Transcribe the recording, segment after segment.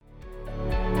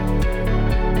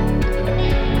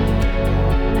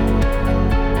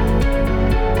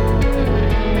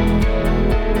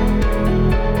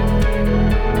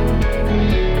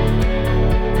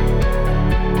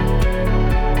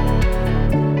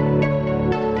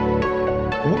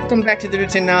Welcome back to the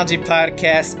Technology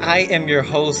Podcast. I am your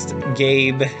host,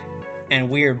 Gabe, and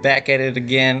we are back at it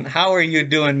again. How are you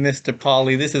doing, Mr.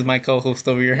 Pauly? This is my co-host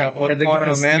over here. What's going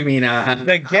on, man? You mean,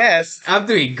 the guest? I'm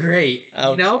doing great.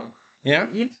 Oh, you know?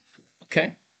 Yeah?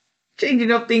 Okay.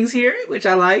 Changing up things here, which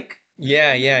I like.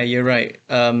 Yeah, you're right.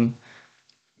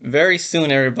 Very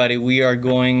soon, everybody, we are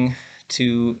going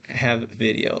to have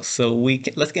video. So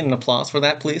let's get an applause for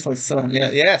that, please.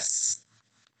 Yes.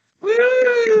 Woo!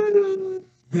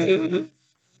 I'm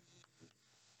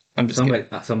just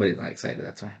Somebody's not excited.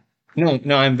 That's why.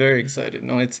 No, I'm very excited.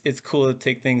 No, it's cool to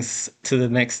take things to the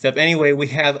next step. Anyway, we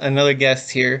have another guest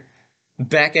here,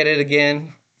 back at it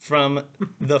again from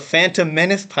the Phantom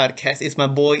Menace podcast. It's my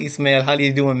boy Ismael. How are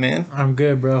you doing, man? I'm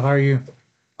good, bro. How are you?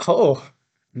 Oh,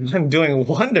 I'm doing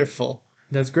wonderful.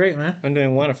 That's great, man. I'm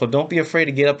doing wonderful. Don't be afraid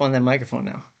to get up on that microphone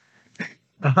now.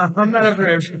 I'm not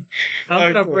afraid.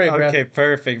 I'm not afraid, bro. Okay,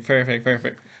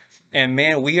 perfect. And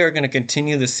man, we are going to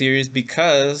continue the series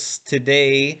because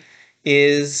today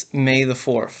is May the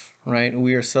 4th, right?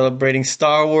 We are celebrating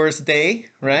Star Wars Day,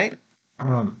 right?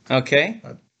 Okay.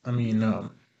 I mean,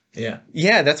 yeah.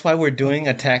 Yeah, that's why we're doing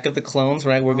Attack of the Clones,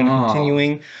 right? We're going to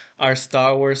continuing our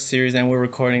Star Wars series, and we're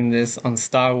recording this on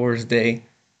Star Wars Day,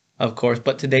 of course.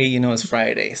 But today, is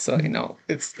Friday, so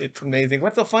it's amazing.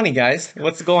 What's so funny, guys?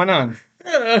 What's going on?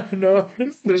 No.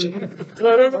 Come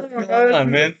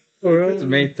on, man. It's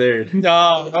May 3rd.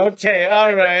 Oh, okay.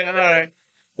 All right.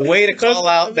 Way to call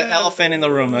out the elephant in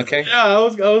the room, okay? Yeah, I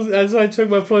was. That's why I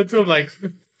took my phone too. I'm like,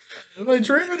 am I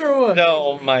dreaming or what?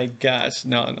 No, my gosh.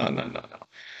 No.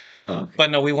 Okay.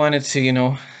 But no, we wanted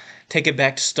to, take it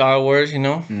back to Star Wars,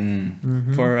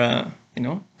 Mm-hmm. for,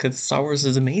 because Star Wars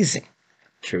is amazing.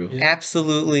 True. Yeah.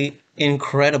 Absolutely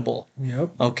incredible.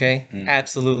 Yep. Okay?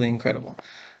 Absolutely incredible.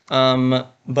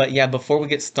 But yeah, before we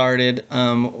get started,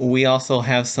 we also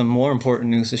have some more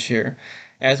important news to share.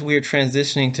 As we are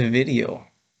transitioning to video,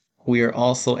 we are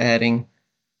also adding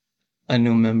a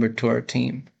new member to our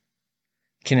team.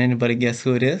 Can anybody guess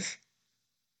who it is?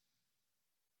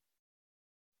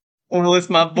 Well, it's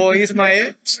my boy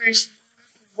Ismael.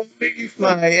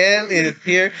 Ismael is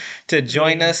here to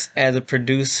join us as a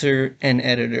producer and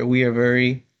editor. We are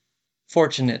very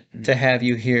fortunate to have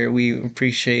you here. We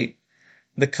appreciate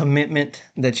the commitment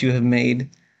that you have made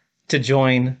to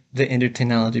join the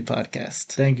Intertechnology podcast.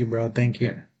 Thank you, bro. Thank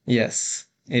you. Yes,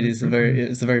 it's a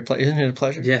very pleasure. Isn't it a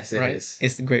pleasure? Yes, it is.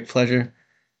 It's a great pleasure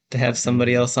to have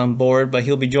somebody else on board, but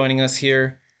he'll be joining us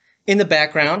here in the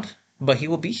background, but he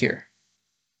will be here.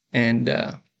 And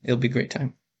it'll be a great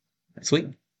time. Sweet.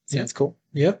 So that's cool.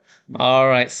 Yep. All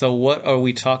right. So what are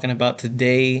we talking about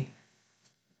today?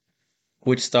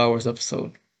 Which Star Wars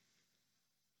episode?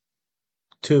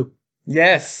 2.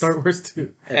 Yes. Star Wars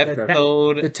 2.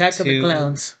 Episode Attack of the 2,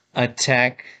 Clowns.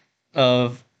 Attack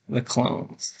of the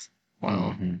Clones.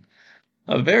 Wow. Mm-hmm.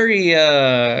 A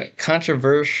very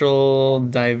controversial,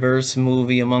 diverse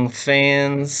movie among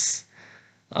fans.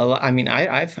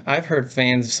 I've heard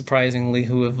fans surprisingly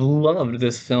who have loved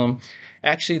this film.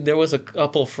 Actually, there was a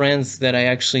couple friends that I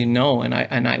actually know, and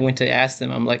I went to ask them.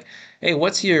 I'm like, "Hey,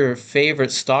 what's your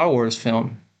favorite Star Wars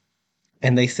film?"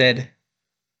 And they said,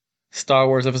 "Star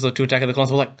Wars Episode 2: Attack of the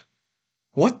Clones." We're like,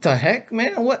 "What the heck,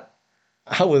 man? What?"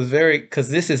 I was because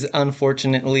this is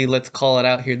unfortunately, let's call it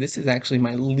out here. This is actually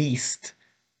my least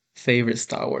favorite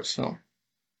Star Wars film.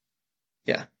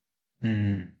 Yeah.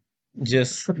 Mm.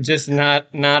 Just not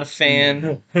a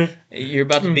fan. You're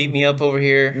about to beat me up over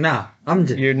here. No, I'm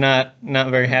just... You're not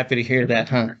very happy to hear that,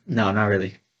 huh? No, not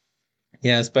really.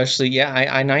 Yeah, especially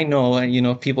I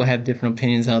know people have different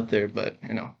opinions out there, but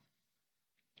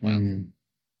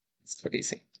it's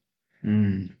crazy.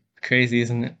 Crazy,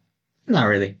 isn't it? Not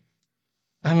really.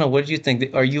 I don't know. What do you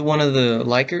think? Are you one of the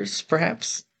likers,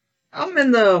 perhaps? I'm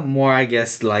in the more, I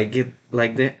guess, liked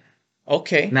it.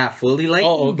 Okay. Not fully liked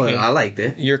it, but I liked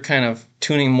it. You're kind of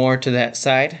tuning more to that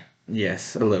side?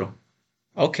 Yes, a little.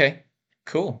 Okay.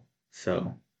 Cool.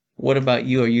 So, what about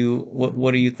you?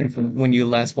 What do you think when you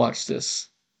last watched this?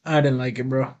 I didn't like it,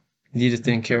 bro. You just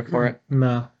didn't care for it?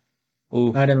 No.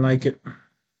 Ooh. I didn't like it.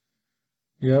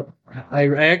 Yep. I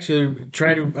actually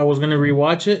I was going to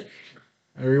rewatch it.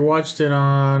 I rewatched it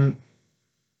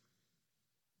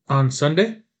on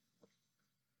Sunday.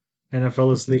 And I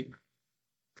fell asleep.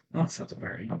 oh, sounds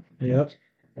about right. Yep.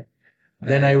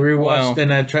 Then I rewatched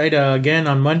and I tried again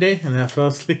on Monday and I fell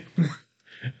asleep.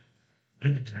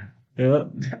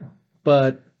 Yep.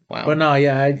 But no,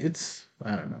 yeah, I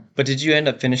don't know. But did you end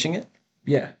up finishing it?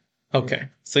 Yeah. Okay.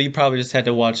 So you probably just had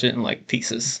to watch it in like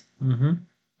pieces. Mm-hmm.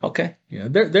 Okay. Yeah,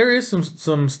 there is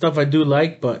some stuff I do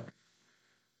like, but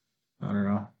I don't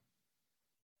know.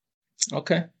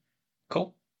 Okay.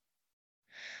 Cool.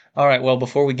 All right. Well,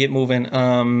 before we get moving,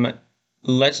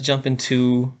 let's jump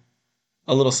into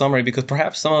a little summary because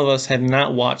perhaps some of us have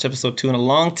not watched episode 2 in a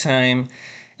long time,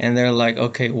 and they're like,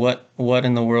 "Okay, what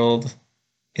in the world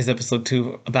is episode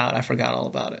 2 about? I forgot all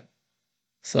about it."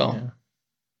 So, Yeah.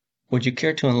 would you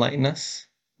care to enlighten us,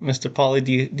 Mr. Pauly?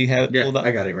 Do you have it Yeah, pulled up?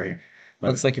 I got it right here.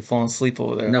 Looks like you're falling asleep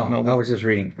over there. No, I was just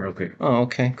reading real quick. Oh,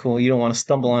 okay, cool. You don't want to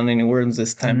stumble on any words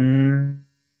this time.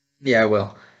 Yeah, I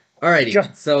will. Alrighty.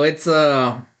 Yeah. So it's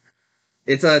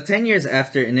 10 years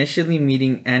after initially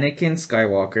meeting Anakin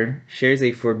Skywalker, shares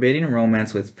a forbidden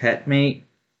romance with Padme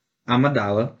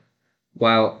Amidala,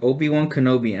 while Obi-Wan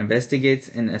Kenobi investigates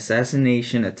an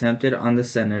assassination attempted on the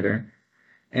senator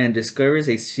and discovers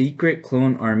a secret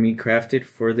clone army crafted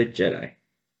for the Jedi.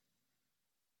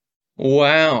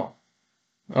 Wow.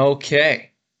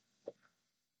 Okay.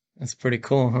 That's pretty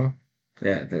cool, huh?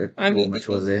 Yeah, that I pretty mean, much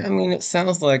was it. I mean, it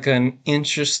sounds like an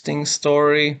interesting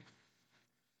story.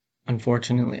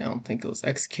 Unfortunately, I don't think it was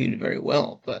executed very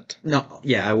well, but No,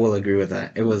 yeah, I will agree with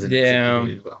that. It wasn't Yeah.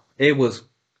 executed well. It was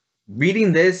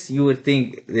reading this, you would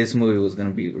think this movie was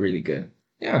gonna be really good.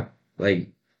 yeah. Like,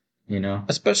 you know.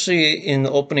 Especially in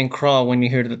the opening crawl when you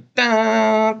hear the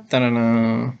da da da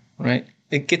da, right?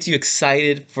 It gets you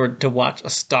excited to watch a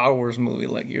Star Wars movie.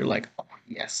 Like you're like, oh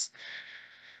yes.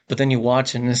 But then you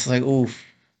watch it and it's like, oof,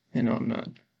 I'm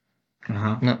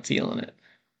Uh-huh. not feeling it.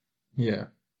 Yeah.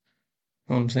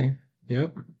 Know what I'm saying?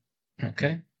 Yep.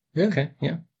 Okay. Yeah. Okay.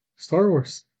 Yeah. Star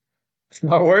Wars.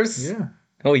 Star Wars? Yeah.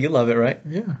 Oh, you love it, right?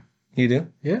 Yeah. You do?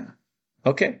 Yeah.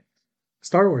 Okay.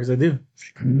 Star Wars, I do.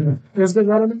 It's because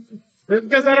I don't know. It's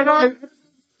because I don't know.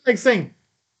 Like saying,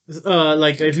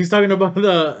 like if he's talking about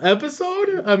the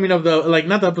episode, I mean of the like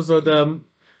not the episode,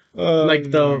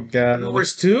 like the Star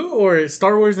Wars 2 or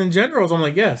Star Wars in general. So I'm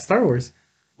like, yeah, Star Wars.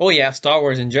 Oh yeah, Star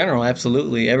Wars in general,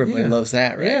 absolutely. Everybody Yeah. loves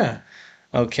that, right? Yeah.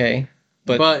 Okay.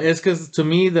 But it's because to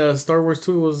me the Star Wars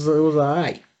 2 was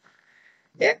alright.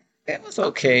 Yeah, it was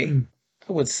okay.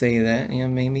 I would say that. Yeah,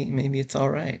 maybe it's all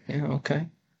right. Yeah, okay.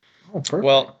 Oh, perfect.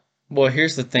 Well,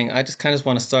 here's the thing. I just kind of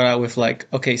want to start out with like,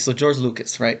 okay, so George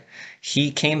Lucas, right?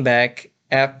 He came back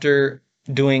after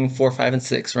doing 4, 5, and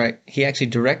 6, right? He actually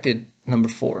directed number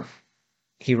 4.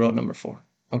 He wrote number 4.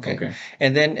 Okay. Okay.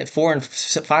 And then at 4 and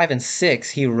 5 and 6,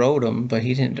 he wrote them, but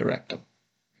he didn't direct them.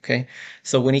 Okay.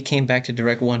 So when he came back to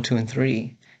direct 1, 2, and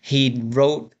 3, he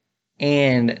wrote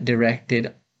and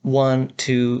directed 1,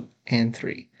 2, and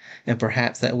 3. And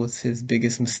perhaps that was his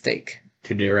biggest mistake.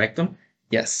 To direct them?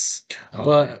 Yes.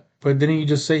 But didn't you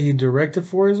just say he directed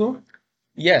 4 as well?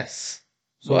 Yes.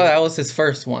 So- Well, that was his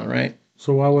first one, right?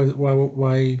 So why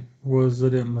was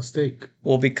it a mistake?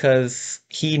 Well, because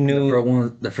he The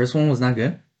knew first one was not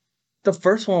good. the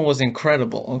first one was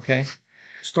incredible, okay?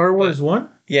 Star Wars 1?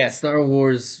 Yes, Star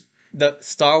Wars. the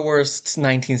Star Wars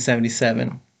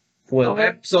 1977. Was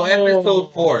So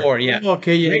episode 4. 4, yeah.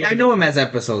 Okay, yeah. I know him as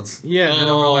episodes. Yeah. I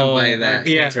don't know him by that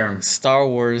Yeah. term. Star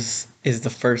Wars is the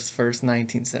first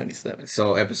 1977.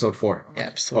 So episode 4.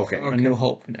 Yeah, so Okay. A New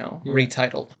Hope now, Yeah.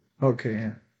 retitled. Okay,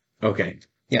 yeah. Okay.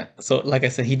 Yeah, so like I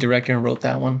said, he directed and wrote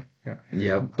that one.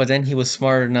 Yep. But then he was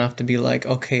smart enough to be like,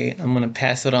 okay, I'm going to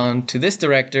pass it on to this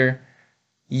director.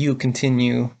 You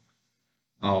continue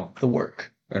Oh, the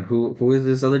work. and who is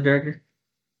this other director?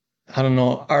 I don't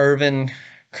know, Arvin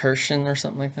Kirshen or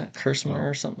something like that. Kirsmer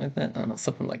or something like that. I don't know,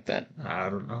 something like that. I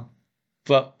don't know.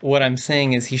 But what I'm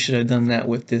saying is he should have done that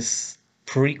with this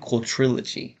prequel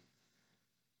trilogy.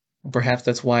 Perhaps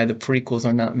that's why the prequels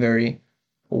are not very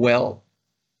well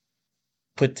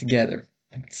put together,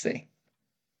 I could say.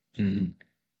 Mm.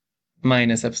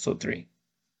 Minus episode 3,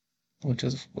 which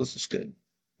was just good.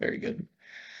 Very good.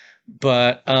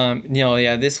 But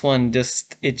yeah, this one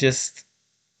just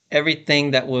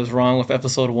everything that was wrong with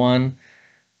episode 1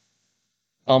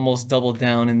 almost doubled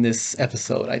down in this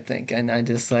episode, I think. And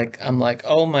I'm like,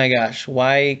 oh my gosh,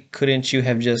 why couldn't you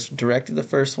have just directed the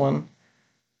first one?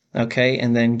 Okay,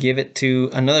 and then give it to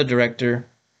another director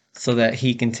so that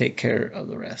he can take care of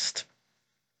the rest.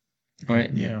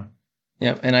 Right? Yeah.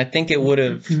 Yeah, and I think it would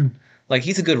have, like,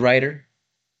 he's a good writer,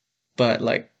 but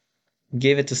like,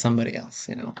 give it to somebody else,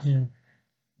 Yeah. You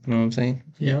know what I'm saying?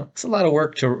 Yeah. It's a lot of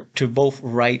work to both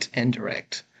write and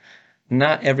direct.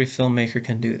 Not every filmmaker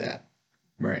can do that.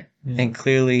 Right. Yeah. And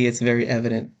clearly it's very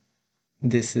evident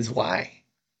this is why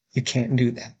you can't do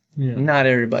that. Yeah. Not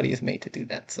everybody is made to do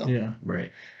that. So Yeah.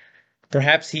 Right.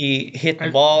 perhaps he hit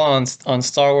the ball on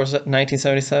Star Wars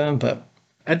 1977, but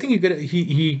I think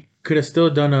he could have still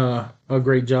done a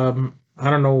great job. I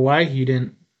don't know why he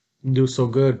didn't do so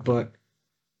good, but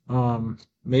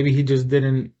maybe he just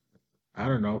didn't, I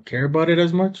don't know, care about it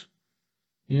as much.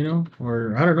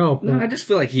 Or I don't know. No, I just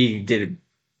feel like he did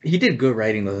he did good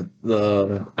writing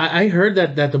the. I heard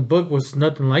that the book was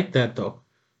nothing like that though.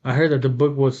 I heard that the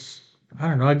book was, I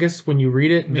don't know. I guess when you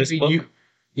read it, This maybe book? you,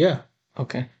 yeah,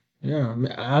 Okay. yeah.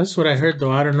 That's what I heard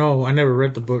though. I don't know. I never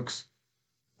read the books,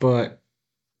 but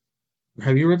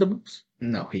have you read the books?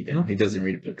 No, he didn't. No? He doesn't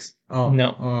read books. Oh,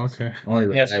 No. Oh, okay. Only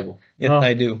the Yes. Bible. Yes, Oh.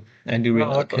 I do. I do read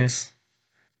Oh, other okay. books.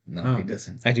 No, Oh. he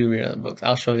doesn't. I do read other books.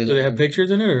 I'll show you. Do they have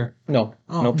pictures in it or? No,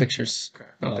 Oh. no pictures.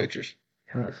 No Oh. pictures.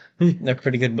 Okay, They're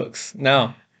pretty good books.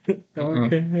 No, yeah,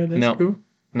 that's No. cool.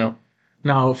 no.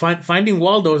 Now, Finding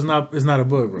Waldo is not a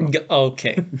book, bro.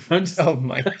 Okay. I'm just, Oh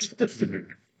my.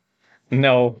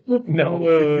 No,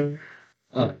 no.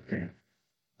 Oh, okay.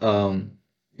 Um,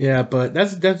 yeah, but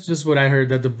that's just what I heard,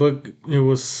 that the book, it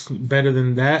was better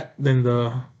than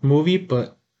the movie,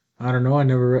 but I don't know. I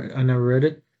never read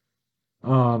it.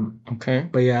 Okay.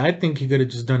 But yeah, I think he could have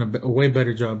just done a way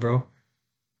better job, bro.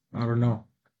 I don't know.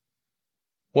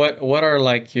 What are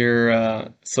like your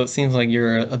so it seems like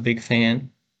you're a big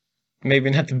fan. Maybe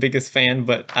not the biggest fan,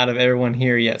 but out of everyone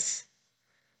here, yes.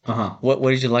 What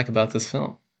did you like about this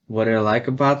film? What I like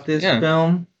about this Yeah.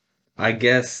 film, I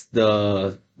guess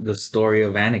the story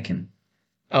of Anakin,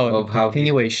 Oh, Of how he-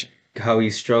 continuation. how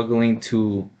he's struggling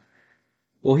to.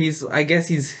 Well, I guess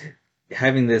he's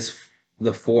having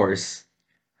the Force,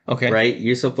 Okay. right?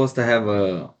 You're supposed to have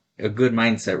a good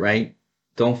mindset, right?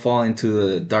 Don't fall into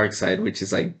the dark side, which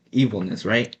is like evilness,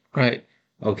 right? Right.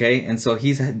 Okay, and so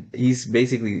he's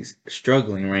basically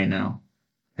struggling right now,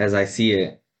 as I see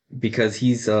it, because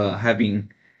he's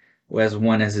having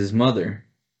as his mother,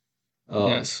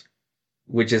 Yes.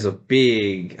 which is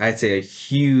I'd say a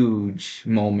huge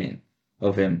moment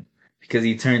of him, because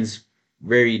he turns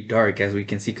very dark, as we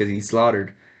can see, because he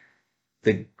slaughtered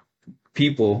the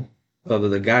people of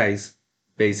the guys,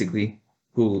 basically,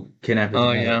 who kidnapped his Oh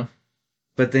mother. yeah.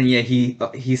 But then, yeah,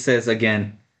 he says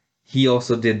again, he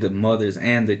also did the mothers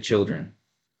and the children.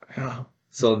 Yeah.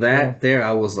 So there,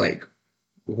 I was like,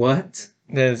 what?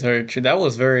 That is very true. That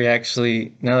was very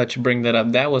actually, now that you bring that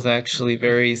up, that was actually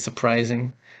very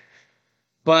surprising.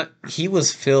 But he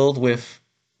was filled with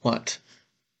what?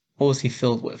 What was he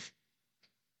filled with?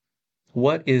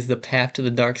 What is the path to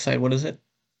the dark side? What is it?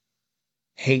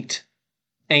 Hate,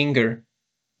 anger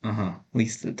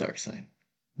leads to the dark side.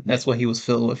 That's what he was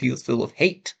filled with. He was filled with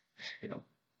hate. You know,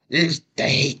 is the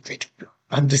hatred.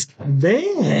 I'm just.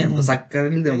 Damn. Pues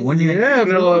sacarle the demonio. Yeah, No,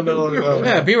 bro. no, no.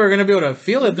 Yeah, people are gonna be able to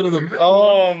feel it through the.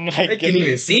 Oh my I can't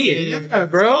even see it. Yeah,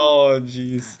 bro. Oh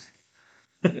jeez.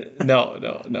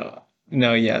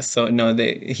 No. Yeah. So no,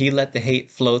 he let the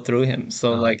hate flow through him.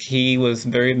 So Uh-huh. like he was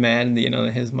very mad. You know,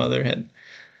 that his mother had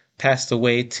passed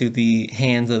away to the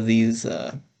hands of these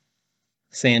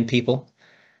sand people,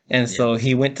 and so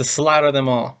he went to slaughter them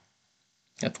all.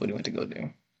 That's what he went to go do.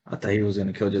 I thought he was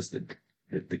gonna kill just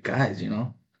the guys,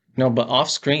 No, but off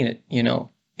screen,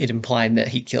 it implied that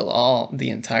he killed the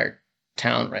entire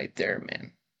town right there,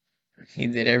 man. He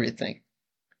did everything.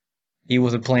 He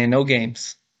wasn't playing no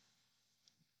games.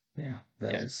 Yeah,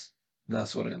 Yeah.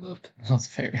 that's what I loved. That was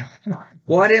very.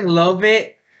 Well, I didn't love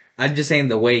it. I'm just saying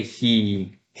the way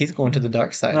he. He's going to the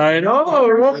dark side. I know,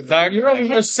 bro. Dark You're not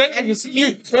even saying. You see,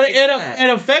 it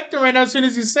affected him right now as soon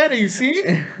as you said it. You see?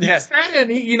 Yes. And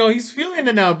he's feeling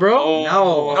it now, bro.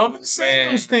 No. Don't say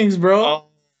man. those things, bro. Oh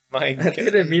my I god.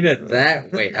 didn't mean it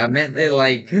that way. I meant it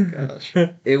like Gosh.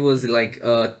 it was like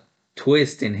a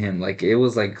twist in him. Like it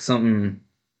was like something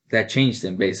that changed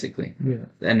him, basically. Yeah.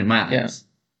 And in my Yeah. eyes.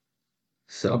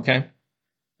 So Okay.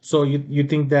 So you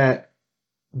think that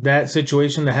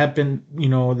situation that happened,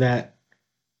 that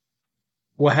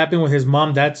what happened with his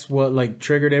mom, that's what like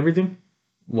triggered everything?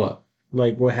 what?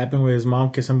 Like what happened with his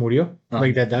mom, que se murió?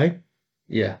 Like that died?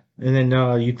 Yeah. And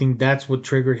then you think that's what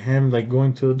triggered him like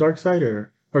going to the dark side,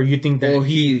 or you think that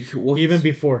even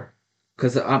before?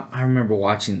 because I remember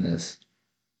watching this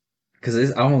because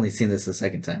I've only seen this the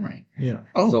second time, right? Yeah.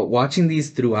 Oh. So watching these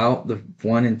throughout the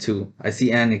 1 and 2, I see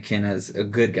Anakin as a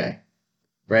good guy,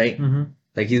 right? Mm-hmm.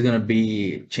 Like he's gonna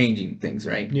be changing things,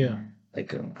 right? Yeah.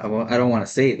 Like I don't want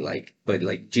to say it but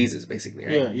like Jesus, basically,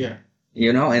 right? Yeah.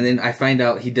 And then I find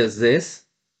out he does this.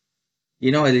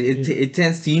 It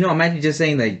tends to, imagine just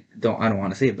saying like, I don't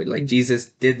want to say it, but like Jesus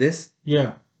did this.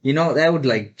 Yeah. That would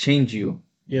like change you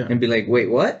Yeah. and be like, wait,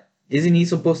 what? Isn't he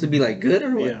supposed to be like good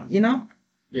or what? Yeah.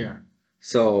 Yeah.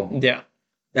 So Yeah.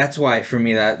 that's why for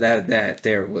me that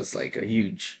there was like a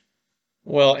huge.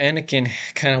 Well, Anakin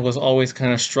kind of was always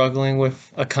kind of struggling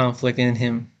with a conflict in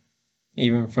him,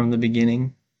 even from the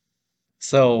beginning.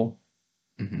 So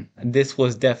Mhm. this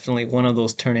was definitely one of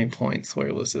those turning points where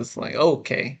it was just like,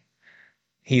 okay,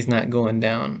 he's not going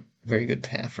down a very good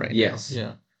path right Yes. Yeah.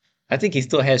 now. I think he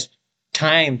still has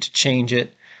time to change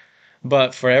it,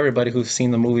 But for everybody who's seen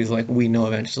the movies, like we know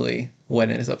eventually what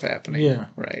ends up happening. Yeah.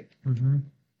 Right. Mm-hmm.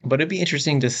 But it'd be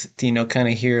interesting to kind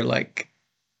of hear like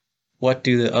what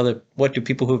do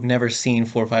people who've never seen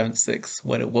 4, 5, and 6,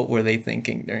 what were they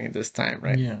thinking during this time,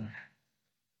 right? Yeah.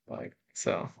 Like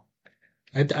so.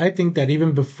 I think that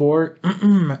even before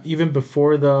he went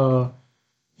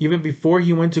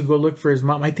to go look for his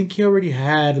mom, I think he already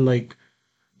had like,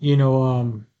 you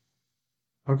know,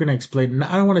 how can I explain?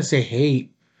 I don't want to say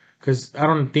hate, because I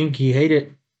don't think he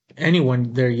hated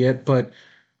anyone there yet, but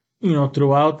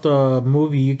throughout the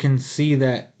movie, you can see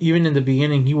that even in the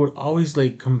beginning, he would always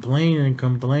like complain and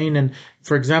complain. And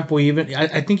for example, even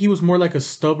I think he was more like a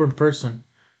stubborn person.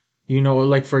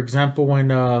 Like for example,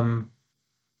 when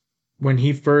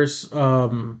he first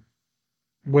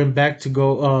went back to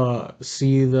go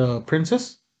see the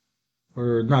princess,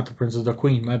 or not the princess, the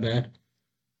queen. My bad.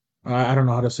 I don't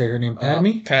know how to say her name.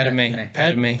 Padme. Padme.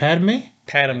 Padme.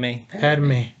 Padme.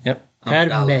 Padme. Yep.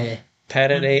 Padme.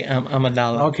 Padme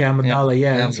Amidala. Okay, Amidala.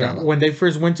 Yeah. That's right. When they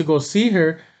first went to go see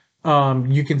her,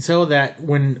 you can tell that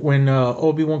when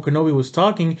Obi-Wan Kenobi was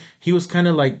talking, he was kind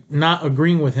of like not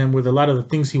agreeing with him with a lot of the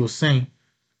things he was saying.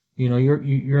 You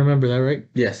remember that, right?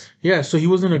 Yes. Yeah. So he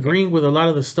wasn't agreeing with a lot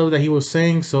of the stuff that he was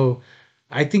saying. So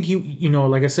I think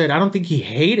like I said, I don't think he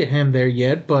hated him there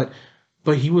yet, but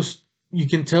he was. You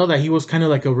can tell that he was kind of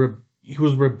like he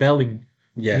was rebelling.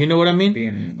 Yeah. You know what I mean?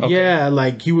 Being Yeah,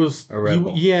 like he was a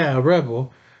rebel. a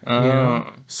rebel.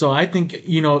 So I think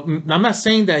I'm not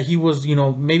saying that he was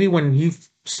maybe when he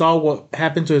saw what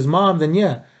happened to his mom, then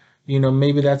yeah,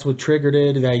 maybe that's what triggered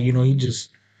it. That he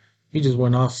just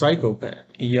went off psychopath.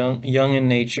 Young in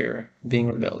nature,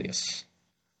 being rebellious.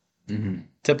 Mm-hmm.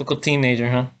 Typical teenager,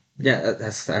 huh? Yeah,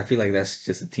 I feel like that's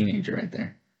just a teenager right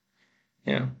there.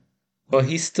 Yeah. But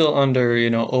he's still under,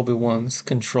 Obi-Wan's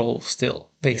control still,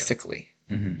 basically.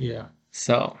 Mm-hmm. Yeah.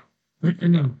 So,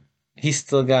 he's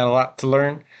still got a lot to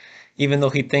learn, even though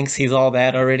he thinks he's all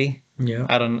that already. Yeah.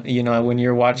 I don't, when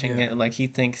you're watching it, like he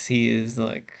thinks he is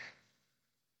like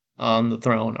on the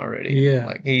throne already. Yeah.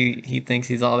 Like he thinks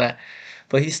he's all that,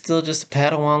 but he's still just a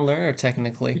Padawan learner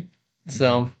technically.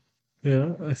 So,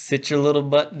 Yeah. sit your little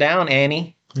butt down,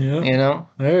 Annie. Yeah.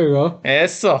 There you go.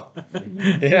 Eso.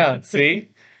 Yeah. See.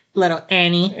 Little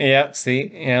Annie. Yeah.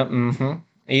 See. Yeah. Mm-hmm.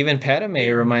 Even Padme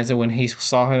reminds him when he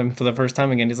saw him for the first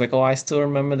time again. He's like, "Oh, I still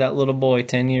remember that little boy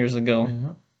 10 years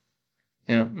ago."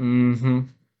 Yeah. Mm-hmm.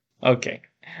 Okay.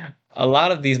 A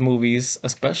lot of these movies,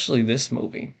 especially this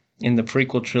movie in the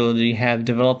prequel trilogy, have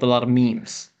developed a lot of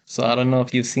memes. So I don't know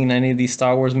if you've seen any of these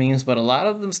Star Wars memes, but a lot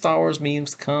of them Star Wars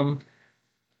memes come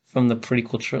from the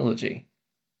prequel trilogy.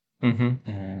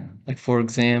 Mm-hmm. Like, for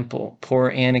example,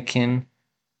 poor Anakin,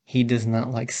 he does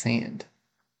not like sand.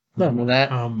 Remember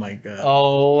that? Oh my god.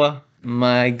 Oh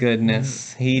my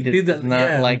goodness. He does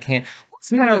not like him. What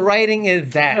kind of writing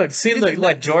is that? Look, this is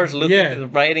what George Lucas is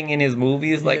writing in his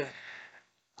movies. Like,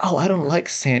 oh, I don't like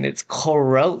sand. It's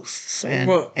gross.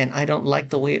 And I don't like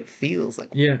the way it feels. Like,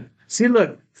 yeah. See,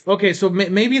 look. Okay, so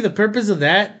maybe the purpose of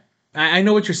that, I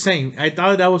know what you're saying. I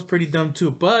thought that was pretty dumb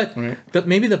too. But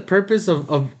maybe the purpose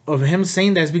of him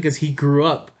saying that is because he grew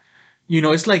up.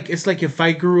 It's like if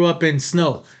I grew up in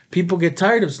snow, people get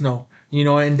tired of snow,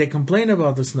 and they complain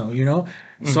about the snow,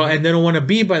 So and they don't want to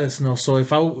be by the snow. So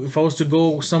if I was to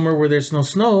go somewhere where there's no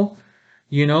snow,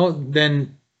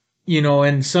 then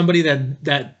and somebody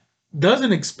that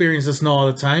doesn't experience the snow all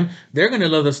the time, they're gonna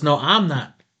love the snow. I'm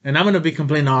not, and I'm gonna be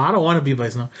complaining. No, I don't want to be by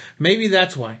snow. Maybe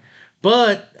that's why.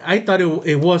 But I thought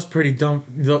it was pretty dumb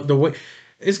the way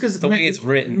it's because the way it's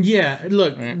written. Yeah,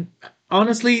 look.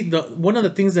 Honestly, one of the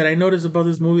things that I noticed about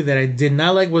this movie that I did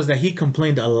not like was that he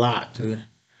complained a lot, dude.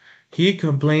 He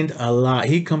complained a lot.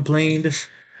 He complained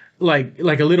like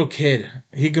a little kid.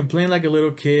 He complained like a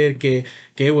little kid que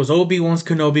it was Obi-Wan's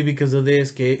Kenobi because of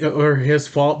this, or his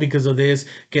fault because of this,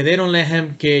 que they don't let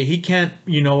him, que he can't,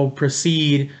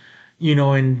 proceed,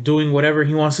 in doing whatever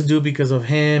he wants to do because of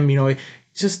him,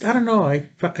 just, I don't know. I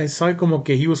saw como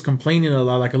que he was complaining a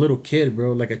lot like a little kid,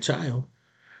 bro, like a child.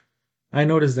 I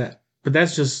noticed that. But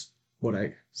that's just what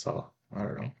I saw. I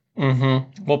don't know.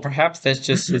 Mm-hmm. Well, perhaps that's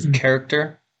just his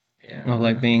character. Yeah.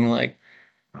 Like being like,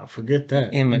 I'll forget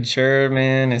that. Immature,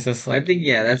 man. It's just like,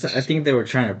 I think they were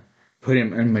trying to put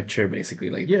him immature, basically.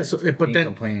 Like, yeah. So, but then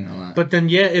complaining a lot. But then,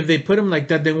 yeah, if they put him like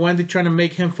that, then why are they trying to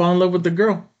make him fall in love with the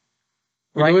girl?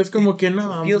 Right? It's como que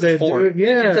no. It's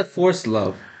a forced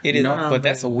love. It is, but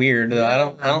that's weird. I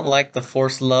don't like the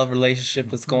forced love relationship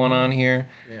that's going on here.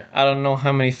 Yeah. I don't know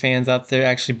how many fans out there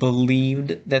actually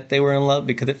believed that they were in love,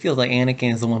 because it feels like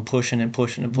Anakin is the one pushing and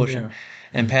pushing and pushing. Yeah.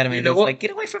 And Padme is like,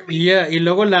 get away from me. Yeah, y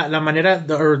luego la manera,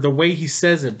 or the way he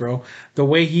says it, bro. The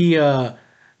way he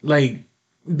like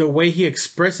the way he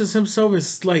expresses himself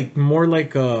is like more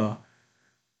like a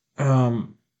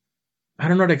um I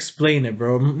don't know how to explain it,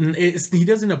 bro. He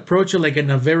doesn't approach it like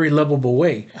in a very lovable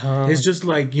way. It's just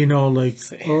like like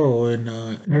oh, and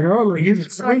like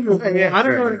Yeah, I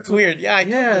don't know. it's weird. Yeah, I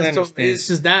Yeah, totally so understand. it's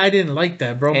just that I didn't like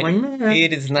that, bro. I'm And like, man.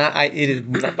 it is not. It is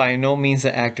by no means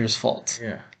the actor's fault.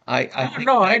 Yeah. I think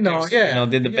No, the I know. actors, Yeah,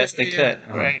 did the yeah, best they yeah,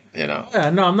 could, right? yeah.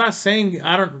 No, I'm not saying.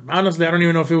 I don't honestly. I don't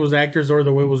even know if it was actors or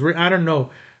the way it was written. I don't know,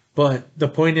 but the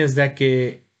point is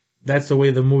that's the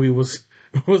way the movie was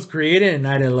was created, and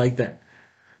I didn't like that.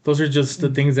 Those are just the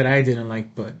things that I didn't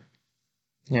like. But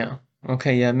Yeah.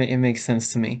 Okay. Yeah. It makes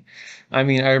sense to me. I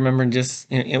mean, I remember just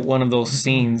in one of those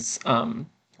scenes,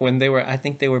 when they were, I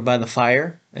think they were by the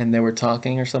fire and they were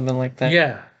talking or something like that.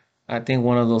 yeah, I think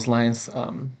one of those lines,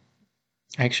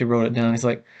 I actually wrote it down. He's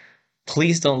like,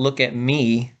 "Please don't look at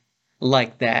me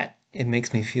like that. It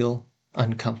makes me feel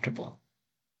uncomfortable."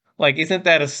 Like, isn't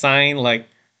that a sign? Like,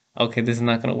 okay, this is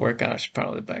not gonna work out. I should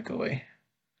probably back away.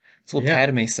 That's what yeah,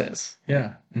 Padme says.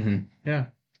 yeah, Hmm. yeah,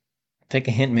 Take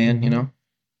a hint, man.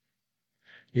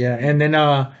 yeah. And then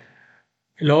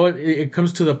it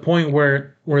comes to the point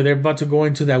where they're about to go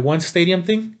into that one stadium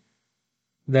thing.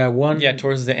 That one. Yeah,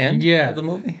 towards the end Yeah. of the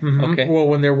movie. Mhm. Okay. Well,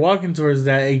 when they're walking towards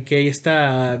that, que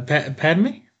está Padme.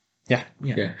 Yeah.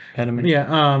 Yeah. Yeah. Padme.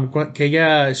 Yeah, que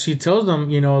ella, she tells them,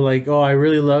 like, oh, I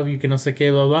really love you, que no sé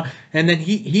qué, blah, blah. And then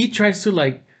he tries to,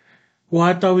 like, well,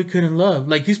 I thought we couldn't love.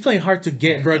 Like, he's playing hard to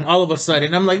get, bro, and all of a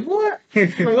sudden. I'm like, what?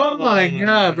 Like, oh my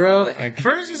God, bro. Like-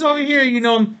 First he's over here,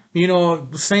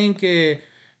 saying que,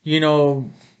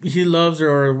 he loves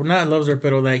her, or not loves her,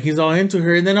 but like, he's all into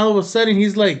her. And then all of a sudden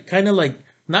he's like, kind of like,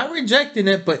 not rejecting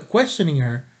it, but questioning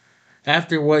her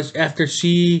after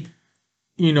she,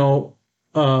 you know,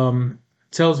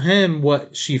 tells him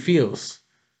what she feels.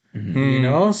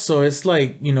 Hmm. So it's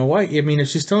like, why? I mean, if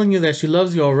she's telling you that she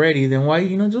loves you already, then why,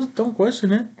 just don't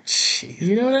question it. Jeez.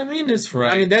 You know what I mean? It's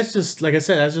Right. I mean, that's just like I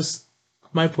said. That's just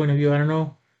my point of view. I don't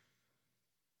know.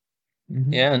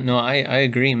 Yeah, no, I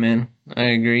agree, man. I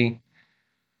agree.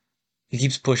 He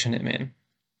keeps pushing it, man.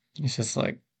 It's just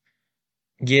like,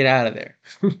 get out of there.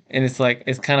 And it's like,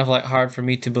 it's kind of like hard for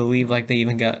me to believe like they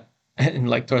even got, and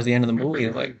like towards the end of the movie,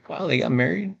 like, wow, they got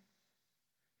married.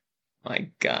 My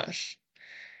gosh.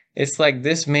 It's like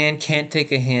this man can't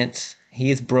take a hint. He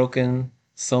has broken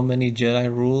so many Jedi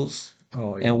rules,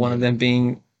 Oh, and one of them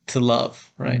being to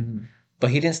love, right? Mhm.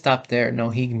 But he didn't stop there. No,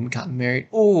 he got married.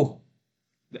 Oh,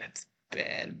 that's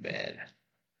bad, bad.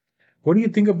 What do you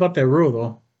think about that rule,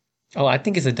 though? Oh, I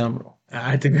think it's a dumb rule.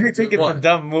 I think I think it's a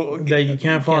dumb rule. that you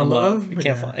can't fall in love. You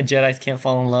can't fall. Jedi's can't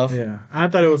fall in love. Yeah, I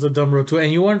thought it was a dumb rule too.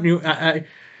 And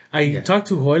I talked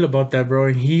to Hoyle about that, bro,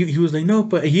 and he was like, no,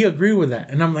 but he agreed with that,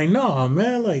 and I'm like, no,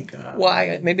 man, like,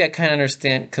 Well, maybe I kind of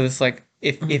understand because it's like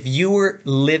if you were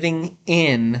living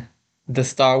in the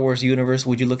Star Wars universe,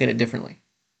 would you look at it differently?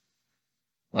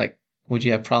 Like, would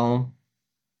you have problem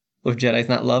with Jedi's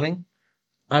not loving?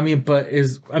 I mean,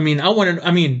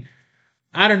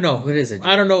 I don't know. What is it?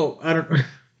 I don't know. I don't.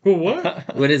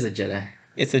 What? What is a Jedi?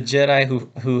 It's a Jedi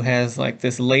who has like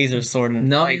this laser sword and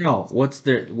No, no. What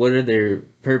are their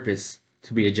purpose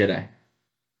to be a Jedi?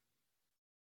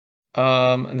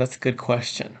 That's a good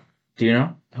question. Do you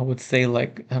know? I would say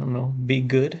like I don't know, be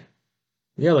good.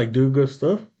 Yeah, like do good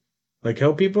stuff, like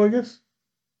help people, I guess.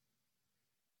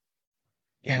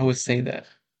 Yeah, I would say that.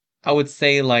 I would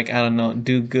say like I don't know,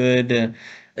 do good.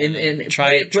 In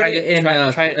Try it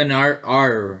in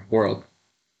our world.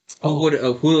 Oh.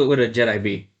 Who would a Jedi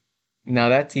be? Now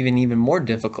that's even more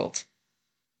difficult.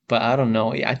 But I don't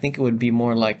know. I think it would be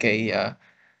more like a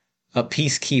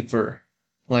peacekeeper,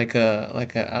 like a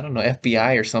I don't know,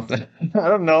 FBI or something. I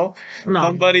don't know. No.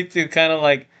 Somebody to kind of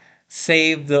like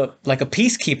save like a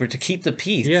peacekeeper to keep the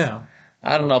peace. Yeah.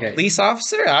 I don't know. Okay. Police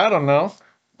officer? I don't know.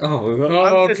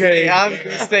 Oh, Okay. I'm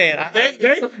just saying. They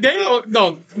don't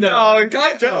no. No,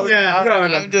 Yeah.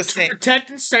 I'm just saying. Protect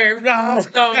and serve. No,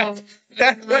 No.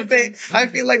 that's what they. I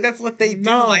feel like that's what they do.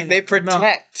 No, Like they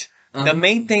protect. no. The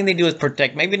main thing they do is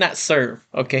protect. Maybe not serve,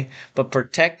 okay, but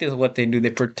protect is what they do.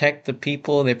 They protect the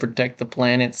people. They protect the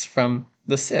planets from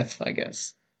the Sith. I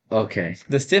guess Okay.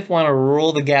 the Sith want to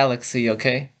rule the galaxy.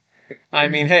 Okay, I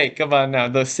mean, hey, come on now.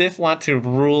 The Sith want to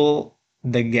rule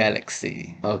the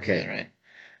galaxy. Okay. Right?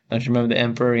 Don't you remember the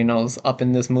Emperor? Is up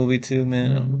in this movie too,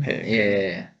 man. Mhm. Okay.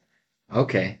 Yeah.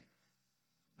 Okay.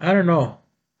 I don't know.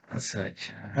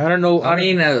 Such. I don't know. I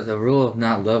mean, the rule of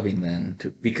not loving then,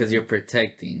 because you're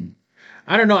protecting.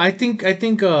 I don't know. I think if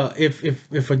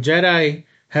a Jedi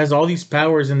has all these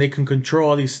powers and they can control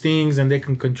all these things and they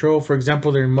can control, for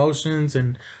example, their emotions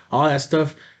and all that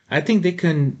stuff, I think they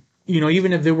can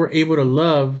even if they were able to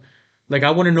love, like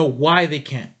I want to know why they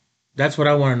can't. That's what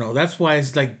I want to know. That's why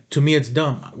it's like to me it's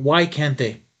dumb. Why can't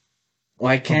they?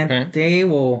 Why can't Okay. they?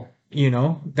 Well,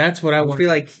 That's what I I want. feel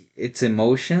like it's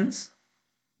emotions,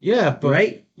 Yeah, but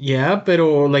right? yeah, but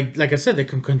or like I said, they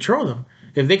can control them.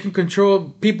 If they can control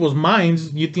people's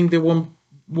minds, you think they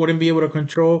wouldn't be able to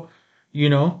control, you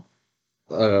know?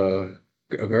 A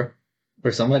girl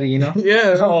or somebody, Yeah.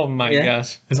 Oh my Yeah.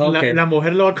 gosh. Okay. La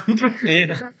mujer lo va a controlar.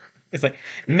 Yeah. It's like,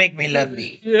 make me love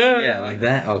me. Yeah. Yeah, like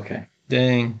that. Okay.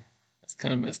 Dang. That's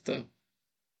kind of messed up.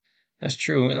 That's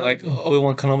true. Like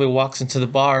Obi-Wan Kenobi walks into the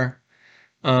bar.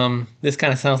 This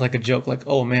kind of sounds like a joke, like,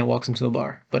 oh man walks into the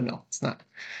bar. But no, it's not.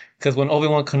 Because when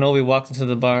Obi-Wan Kenobi walks into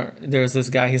the bar, there's this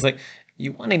guy, he's like,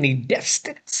 you want any death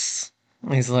sticks?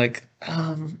 And he's like,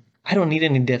 I don't need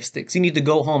any death sticks. You need to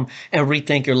go home and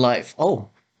rethink your life. Oh,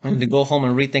 I need to go home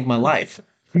and rethink my life.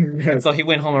 So he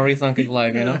went home and rethink his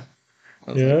life,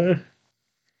 I was like, Yeah.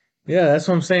 Yeah, that's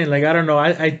what I'm saying. Like I don't know.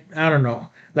 I don't know.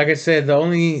 Like I said, the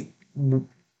only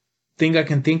thing I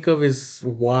can think of is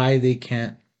why they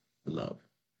can't love.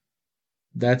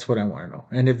 That's what I want to know.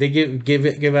 And if they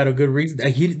give out a good reason,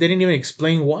 they didn't even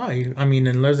explain why. I mean,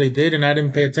 unless they did, and I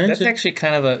didn't pay That's attention. actually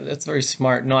that's very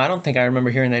smart. No, I don't think I remember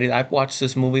hearing that either. I've watched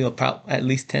this movie about at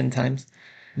least 10 times.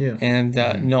 Yeah, And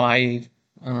no, I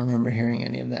don't remember hearing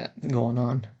any of that going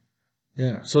on.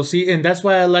 yeah. So see, and that's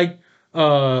why I like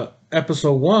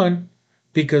episode 1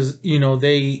 because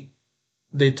they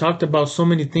talked about so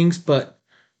many things, but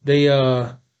they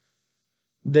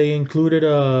they included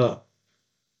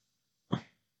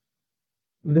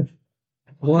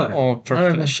What? Oh, I don't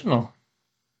know. professional.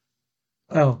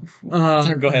 Oh,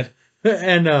 Go ahead.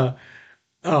 and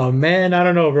oh man, I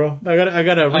don't know, bro. I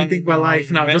gotta rethink my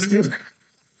life now. Just You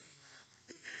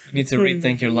need to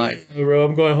rethink your life. bro.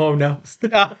 I'm going home now.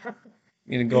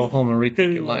 You need to go home and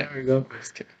rethink your life. There we go.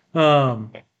 Just kidding.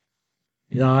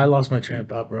 Yeah, I lost my train of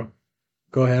thought, bro.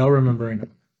 Go ahead, I'll remember it.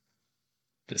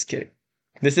 Just kidding.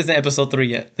 This isn't episode 3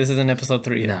 yet. This isn't episode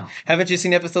 3 yet. No. Haven't you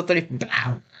seen episode 3?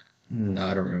 No,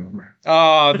 I don't remember.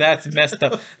 Oh, that's messed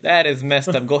up. That is messed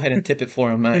up. Go ahead and tip it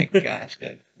for him. My gosh,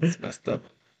 that's messed up.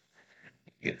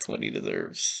 He gets what he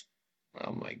deserves.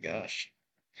 Oh my gosh.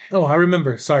 Oh, I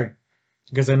remember. Sorry,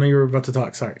 because I know you were about to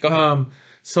talk. Sorry. Go ahead.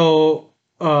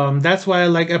 That's why I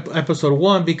like episode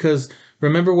 1 because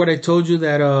remember what I told you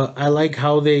that I like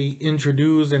how they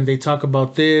introduce and they talk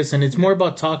about this and it's more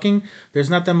about talking. There's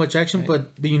not that much action, Right.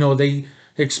 but they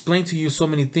explain to you so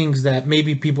many things that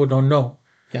maybe people don't know.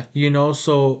 Yeah.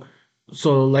 So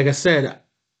like I said,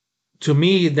 to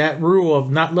me that rule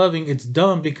of not loving it's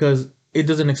dumb because it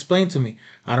doesn't explain to me.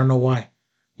 I don't know why.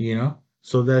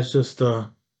 So that's just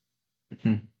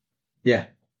Yeah.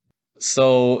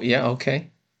 So yeah,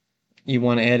 okay. You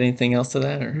want to add anything else to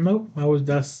that, or nope.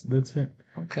 That's it.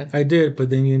 okay? I did, but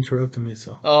then you interrupted me.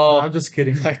 So Oh, I'm just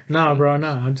kidding. Nah, bro.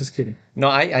 Nah, I'm just kidding. no,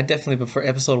 I definitely prefer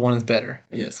episode 1 is better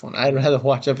than this one. I'd rather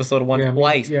watch episode 1 Yeah,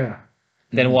 twice Yeah.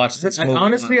 than watch this movie.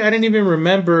 Honestly, I didn't even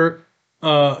remember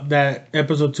that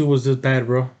episode 2 was this bad,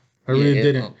 bro. I really Yeah,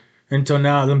 didn't until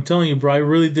now. I'm telling you, bro. I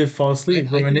really did fall asleep,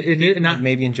 bro. And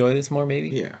maybe enjoy this more, maybe.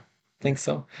 yeah. Think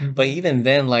so. Mhm. But even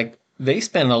then, like they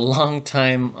spend a long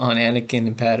time on Anakin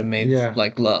and Padme's Yeah.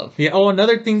 like love. Yeah. Oh,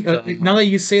 another thing. Now that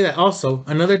you say that, also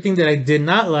another thing that I did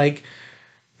not like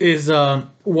is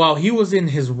while he was in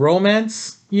his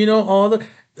romance, all the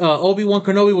Obi-Wan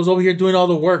Kenobi was over here doing all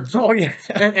the work. Oh yeah.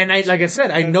 And I like I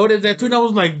said, I noticed that too, and I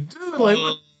was like,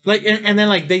 dude, like and then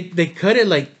like they cut it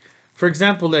like, for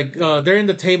example, like they're in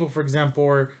the table, for example,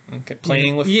 or Okay,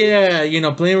 playing with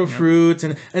playing with fruits,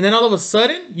 and then all of a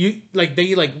sudden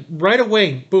they right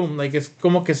away, boom, like it's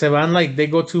como que se van, like they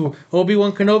go to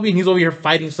Obi-Wan Kenobi and he's over here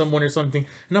fighting someone or something,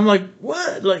 and I'm like,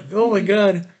 what? Like, oh my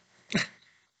god.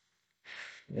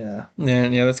 Yeah.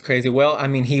 Yeah, that's crazy. Well, I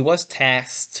mean, he was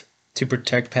tasked to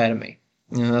protect Padme.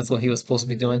 That's what he was supposed to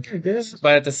be doing. I guess.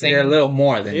 But at the same Yeah, a little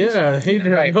more than Yeah, he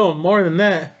did Right. go more than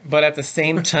that. But at the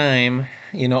same time,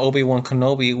 Obi-Wan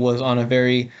Kenobi was on a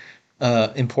very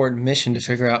important mission to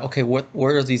figure out, okay, what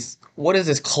is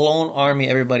this clone army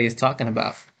everybody is talking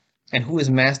about? And who is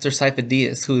Master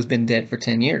Sifo-Dyas, who's been dead for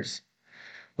 10 years?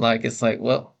 Like, it's like,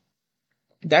 well,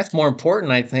 that's more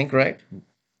important, I think, right?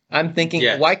 I'm thinking,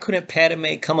 Yes. why couldn't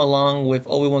Padme come along with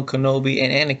Obi-Wan Kenobi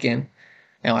and Anakin?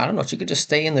 Now, I don't know, she could just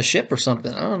stay in the ship or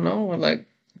something. I don't know, like...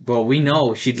 Well, we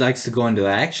know she likes to go into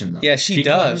action, though. Yeah, she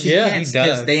does. She Yeah, can't she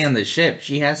does. stay on the ship.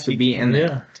 She has to be in there.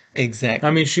 Yeah. Exactly.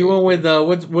 I mean, she went with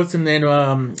what's the name?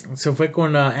 Se fue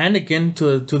con Anakin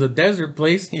to the desert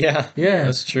place. Yeah, Yeah.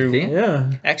 that's true. See?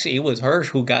 Yeah. Actually, it was her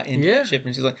who got into Yeah. the ship,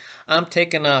 and she's like, "I'm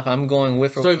taking off. I'm going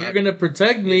with her." So if you're gonna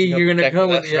protect me, He's you're gonna protect come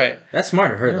me. with That's yeah. right. That's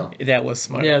smart of her Yeah. though. That was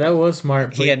smart. Yeah, that was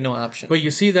smart. He but, had no option. but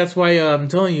you see, that's why I'm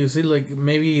telling you. See, like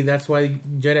maybe that's why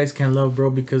Jedi's can't love, bro,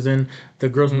 because then the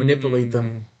girls manipulate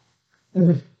them.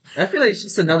 I feel like it's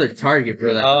just another target,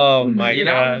 bro. Like, Oh my you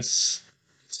know? gosh.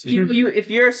 if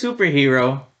you're a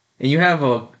superhero and you have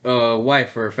a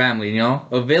wife or a family, you know,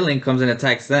 a villain comes and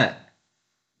attacks that.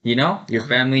 You know, your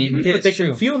family. Yeah, But they it's true.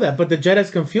 can feel that. But the Jedi's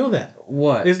can feel that.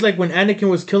 What? It's like when Anakin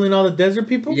was killing all the desert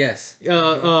people. Yes,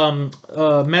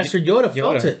 Master Yoda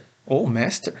felt Yoda. it. Oh,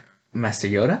 master. Master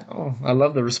Yoda. Oh, I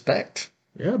love the respect.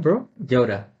 Yeah, bro.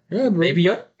 Yoda. Yeah, bro. Baby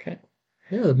Yoda. Okay.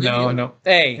 Yeah, the baby No, Yoda. no.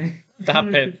 Hey, stop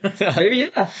it. Baby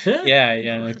Yoda. Yeah.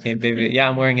 Yeah, okay, baby. Yeah,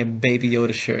 I'm wearing a Baby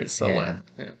Yoda shirt, so Yeah.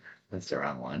 yeah. That's the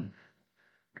wrong one.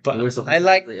 But We're supposed I to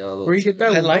like play all those- Where you get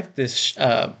that? I one? like this.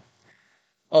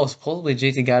 Oh, supposedly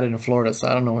JT got it in Florida, so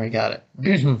I don't know where he got it.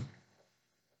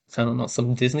 So I don't know,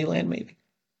 some Disneyland maybe.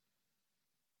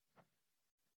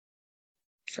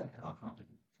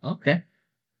 Okay.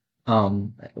 What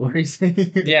were you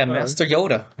saying? Yeah, Master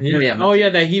Yoda. Yeah. Yeah, Oh yeah,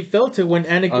 that he felt it when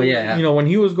Anakin. Oh, yeah. You know, when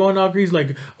he was going off, he's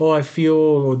like, "Oh, I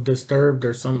feel disturbed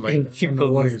or something like that." He I don't know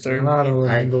feels what he disturbed. said. I don't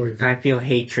remember what he said. I feel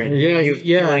hatred. Yeah, He was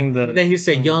yeah. feeling the- And then he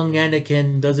said, "Young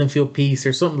Anakin doesn't feel peace"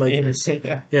 or something like that.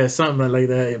 Yeah. Yeah, something like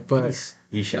that. But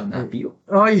You shall not be.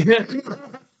 oh yeah,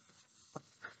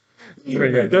 he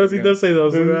does say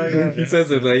those. Right? He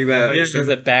says it like that. He says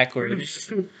it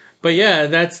backwards. But yeah,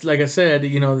 that's like I said.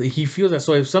 You know, he feels that.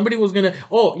 So if somebody was gonna,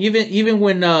 even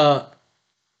when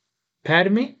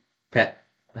Padme, Pat.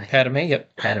 Padme,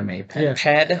 yep. Padme. Yeah.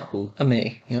 Padme,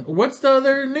 yep. what's the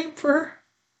other name for her?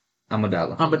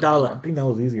 Amidala. Amidala. I think that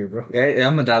was easier, bro. Yeah,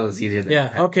 Amidala's easier than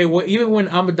Yeah. Okay. Well, even when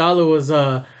Amidala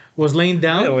was laying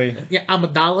down. Really? Yeah,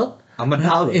 Amidala.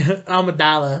 Amidala.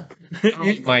 Amidala.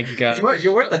 Oh my god.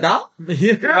 You're worth a dollar?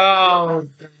 Oh,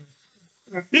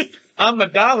 I'm a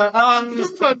dollar.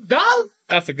 Amidala.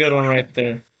 That's a good one right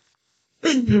there.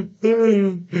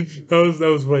 that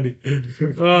was funny.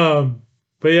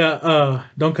 But yeah,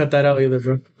 don't cut that out either,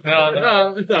 bro.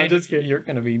 No, I'm just kidding. You're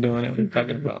gonna be doing it. What are you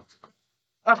talking about?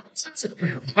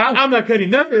 I'm not cutting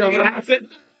nothing.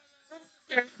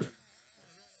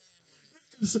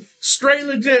 Straight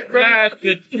legit, bro.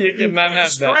 You cannot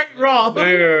have that. Straight raw.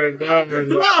 Dude,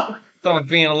 no, Raw. someone's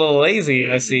being a little lazy,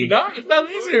 I see. No, it's not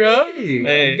easy, bro.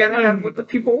 Hey. You gotta have what the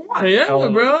people want. Yeah,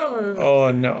 Oh. bro.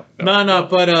 Oh no. No,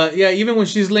 but yeah, even when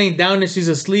she's laying down and she's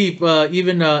asleep,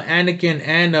 even Anakin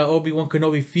and Obi-Wan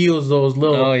Kenobi feels those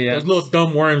little, Oh, yeah. those little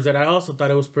dumb worms that I also thought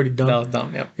it was pretty dumb. That was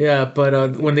dumb, yep. Yeah,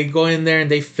 but when they go in there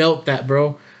and they felt that,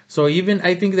 bro. So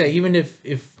I think that even if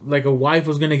like a wife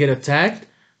was gonna get attacked,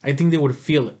 I think they would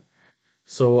feel it.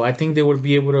 So I think they would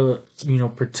be able to,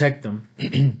 protect them.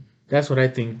 That's what I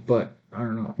think, but I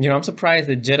don't know. I'm surprised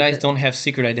that Jedis don't have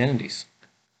secret identities.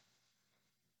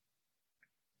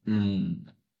 Mm.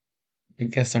 I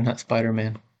guess they're not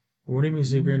Spider-Man. What do you mean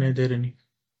secret identity?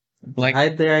 Like,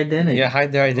 Hide their identity. yeah,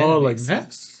 hide their identity. Oh, like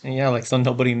that? Yeah, like so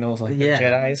nobody knows like Yeah. the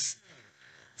Jedis.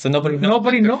 So nobody knows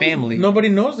Nobody their knows. family. Nobody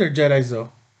knows they're Jedi's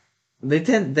though. They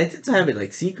tend to have it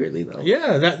like secretly though.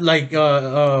 Yeah, that like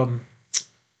Oh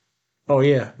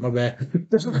yeah, my bad.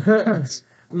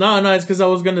 No, it's because I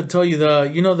was gonna tell you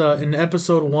in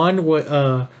episode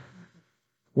 1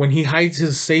 when he hides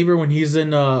his saber when he's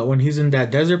in that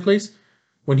desert place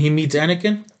when he meets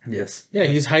Anakin. Yes. Yeah,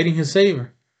 he's hiding his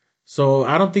saber. So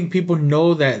I don't think people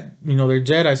know that they're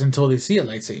Jedi's until they see a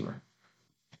lightsaber.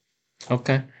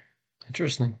 Okay.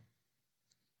 Interesting.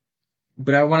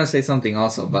 But I want to say something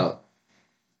also about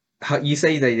how you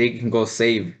say that they can go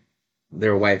save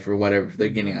their wife or whatever if they're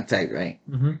getting attacked, right?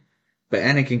 Mm-hmm. But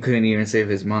Anakin couldn't even save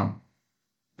his mom.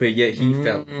 But yet he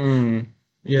felt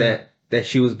Yeah, that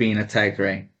she was being attacked,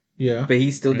 right? yeah, But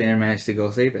he still didn't manage to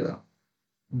go save her though.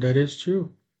 that is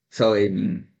true. So I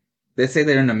mean, let's say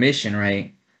they're on a mission,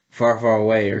 right? Far, far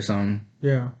away or something.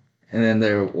 Yeah, And then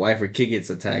their wife or kid gets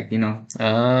attacked,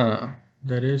 Ah.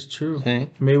 that is true. Okay.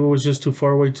 Maybe it was just too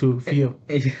far away to feel.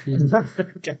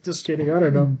 Just kidding. I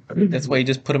don't know. That's why you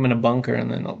just put them in a bunker and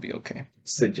then they'll be okay.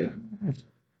 Such a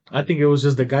I think it was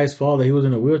just the guy's fault that he was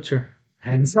in a wheelchair.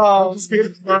 It's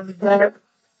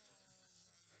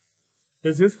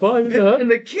his fault.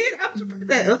 and the kid, I'm surprised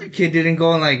that other kid didn't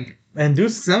go and like And do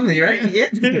something, right? Yeah.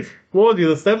 what was he,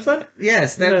 the stepson?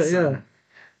 Yes, that's Yeah.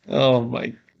 Oh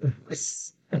my.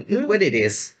 what it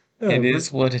is. It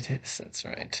is what it is. That's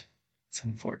right. It's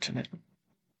unfortunate.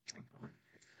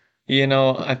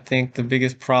 I think the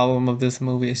biggest problem of this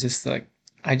movie is just like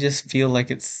I just feel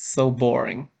like it's so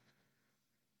boring.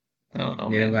 I don't know,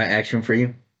 You know, man. got action for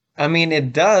you. I mean,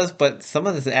 it does, but some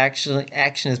of this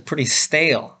action is pretty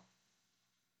stale.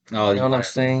 Oh, You know what I'm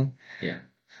saying? yeah.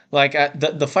 Like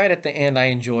the fight at the end, I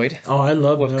enjoyed Oh, I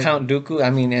love with that. Count Dooku. I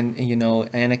mean, and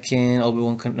Anakin,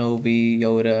 Obi-Wan Kenobi,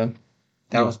 Yoda.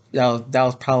 Yeah. That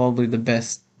was probably the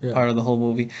best Yeah. part of the whole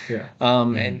movie. Yeah.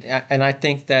 And I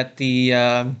think that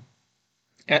in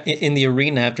the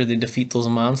arena after they defeat those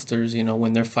monsters,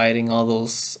 when they're fighting all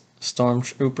those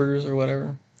stormtroopers or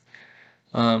whatever,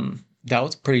 that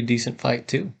was a pretty decent fight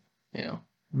too. You know,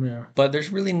 Yeah. but there's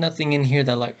really nothing in here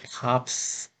that like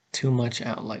pops too much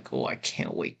out. Like, oh, I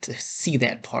can't wait to see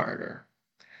that part. Or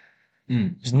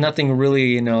there's nothing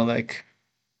really, like.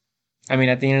 I mean,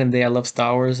 at the end of the day, I love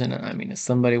Star Wars, and I mean, if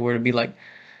somebody were to be like,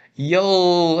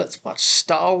 "Yo, let's watch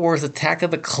Star Wars: Attack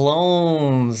of the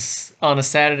Clones on a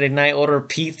Saturday night. Order a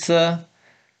pizza."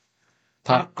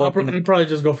 Pop I'll open. probably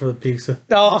just go for the pizza.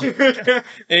 Oh,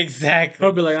 exactly.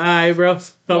 I'll be like, all right, bro.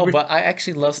 No, but I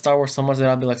actually love Star Wars so much that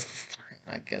I'll be like, "Fine,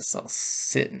 I guess I'll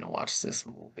sit and watch this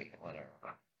movie, whatever."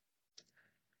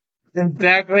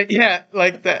 Exactly. Yeah,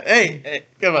 like that. Hey,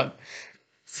 come on.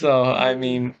 So, I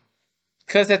mean,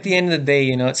 because at the end of the day,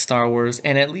 it's Star Wars,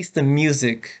 and at least the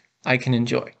music I can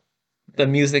enjoy. The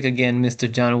music again, Mr.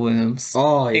 John Williams.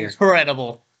 Oh yeah.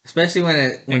 Incredible. Especially when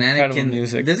Incredible Anakin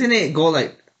music. doesn't it go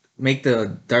like make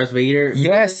the Darth Vader?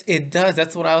 Yes, it does.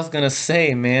 That's what I was gonna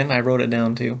say, man. I wrote it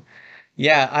down too.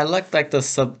 Yeah, I like the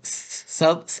sub.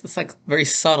 It's like very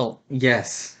subtle,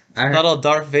 Yes. I heard, subtle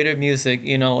Darth Vader music.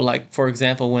 Like for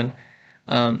example, when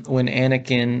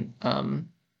Anakin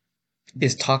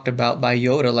is talked about by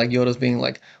Yoda, like Yoda's being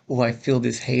like, "Oh, I feel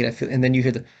this hate. I feel," and then you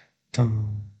hear the,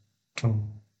 dum, dum.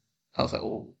 I was like,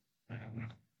 "Oh."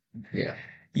 yeah.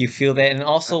 You feel that, and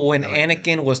also when I like that.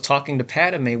 Anakin was talking to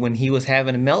Padme when he was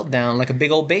having a meltdown like a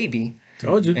big old baby,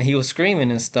 Told you. and he was screaming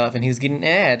and stuff, and he was getting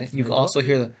ad. You can also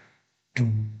hear the,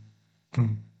 dum,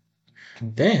 dum, dum.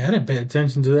 Dang, I didn't pay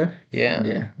attention to that. Yeah.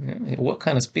 Yeah. Yeah. What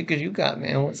kind of speakers you got,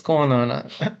 man? What's going on? I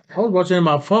was watching it on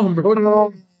my phone,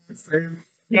 bro.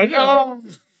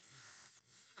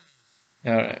 All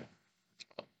right.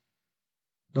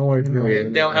 Don't worry, bro. Yeah, They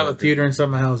don't have a theater inside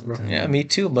my house, bro. Yeah, me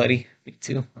too, buddy. Me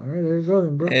too. All right, there you go,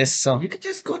 then, bro. It's so You could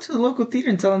just go to the local theater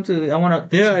and tell them to. I want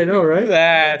to. Yeah, I know, right?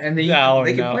 that. And then No,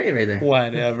 they can no. play it right there.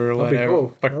 Whatever, That'd be whatever. cool.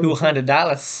 For That'd be cool.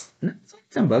 $200. No, it's like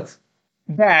 $10.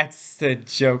 That's a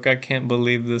joke. I can't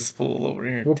believe this fool over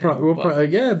here.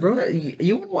 Yeah, bro.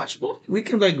 You want to watch both? We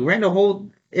can like rent a whole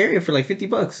area for like $50.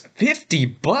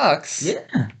 $50?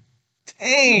 Yeah.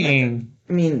 Dang.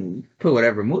 I mean, put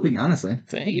whatever movie, honestly.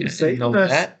 Dang, You I say didn't know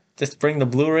that's- that. Just bring the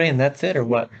Blu-ray and that's it, or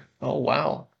what? Oh,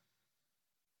 wow.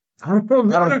 I don't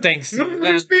know. I don't think so.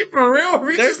 These people are real.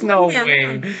 There's no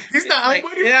way. He's not. I'm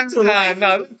waiting Yeah, for it.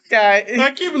 no, this guy.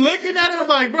 I keep looking at him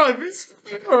like, bro, these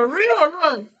people are real,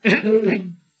 right?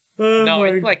 No,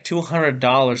 it's like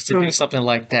 $200 to do something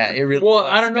like that. It really. Well,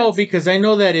 I don't know because I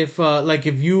know that if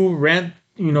you rent,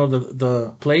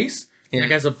 the place Yeah.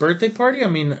 like as a birthday party, I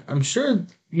mean, I'm sure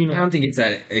I don't think it's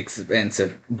that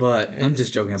expensive, but I'm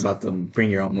just joking about the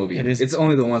bring your own movie. It is. It's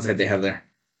only the ones that they have there.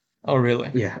 Oh, really?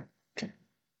 Yeah.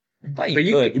 But But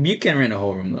you could. you can rent a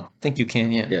whole room though. I think you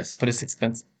can, yeah. Yes. But it's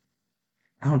expensive.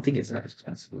 I don't think it's that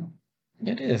expensive though.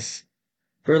 It is.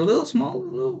 For a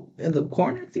little in the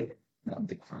corner theater. I don't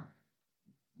think so.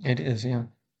 It is, yeah.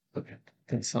 Okay. I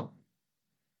think so.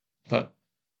 But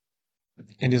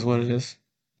it is what it is.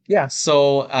 Yeah.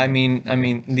 So I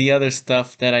mean, the other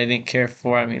stuff that I didn't care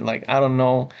for. I mean, like I don't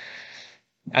know.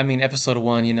 I mean, episode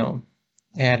 1,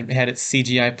 had its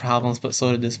CGI problems, but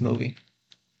so did this movie.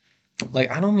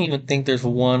 Like I don't even think there's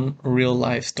one real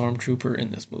life stormtrooper in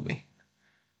this movie,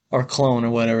 or clone or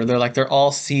whatever. They're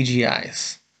all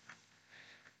CGIs.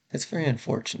 It's very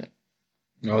unfortunate.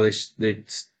 No,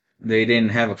 they didn't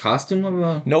have a costume of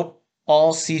a. Nope.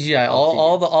 All CGI.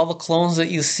 All the clones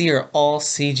that you see are all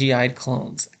CGI'd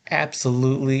clones.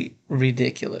 Absolutely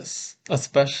ridiculous.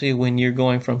 Especially when you're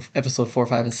going from episode 4,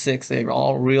 5, and 6. They're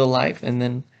all real life, and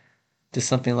then to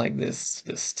something like this.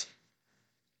 Just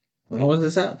When was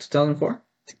this out? 2004?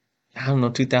 I don't know,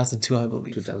 2002, I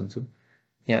believe. 2002.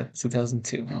 Yeah,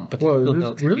 2002. Oh. But Well, still is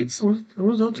no this really? excuse. It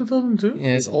was on 2002? Yeah,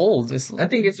 it's old. I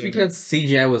think it's because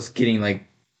CGI was getting like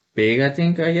big.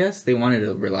 I guess they wanted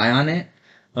to rely on it,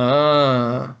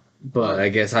 but I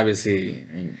guess obviously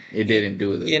it didn't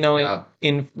do the job.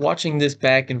 in watching this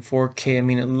back in 4K, I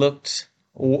mean, it looked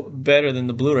better than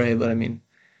the Blu-ray, but I mean,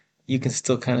 you can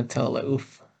still kind of tell, like,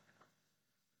 oof,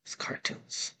 it's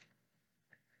cartoons.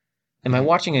 Am I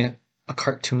watching a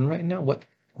cartoon right now? What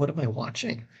am I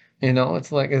watching?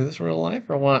 It's like, is this real life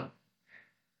or what?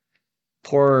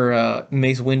 Poor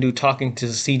Mace Windu talking to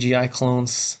CGI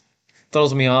clones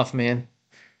throws me off, man.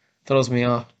 Throws me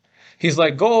off. He's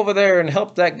like, go over there and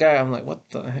help that guy. I'm like, what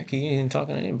the heck? He ain't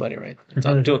talking to anybody, right? I'm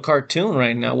talking to a cartoon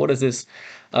right now. What is this?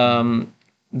 Um,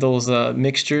 those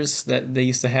mixtures that they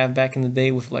used to have back in the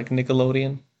day with like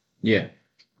Nickelodeon. Yeah.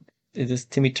 Is this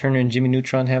Timmy Turner and Jimmy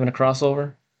Neutron having a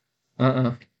crossover?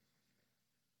 Uh-uh.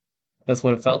 That's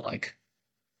what it felt like.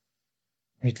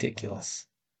 Ridiculous.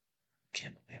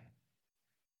 Can't believe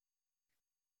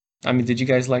it. I mean, did you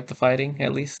guys like the fighting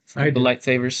at least? I The did.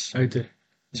 lightsabers? I did.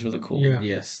 It's really cool. Yeah.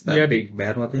 Yes. That Yeah, big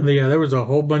bad one thing. Yeah, there was a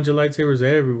whole bunch of lightsabers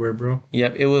everywhere, bro.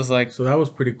 Yep, it was like, So that was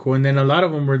pretty cool. And then a lot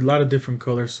of them were a lot of different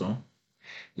colors. So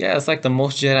yeah, it's like the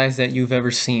most Jedis that you've ever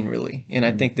seen, really. And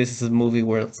I Mm. think this is a movie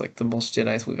where it's like the most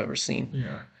Jedis we've ever seen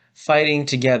yeah, fighting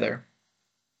together.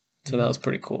 So that was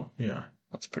pretty cool. yeah.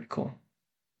 That's pretty cool.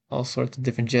 All sorts of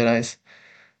different Jedis.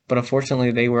 But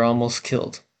unfortunately, they were almost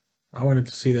killed. I wanted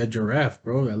to see that giraffe,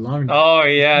 bro. That long. Oh,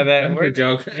 yeah, that Good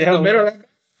joke. Yeah,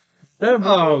 Yeah,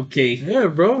 bro. Okay. Yeah,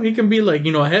 bro. He can be like,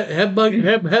 head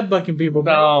bucking people,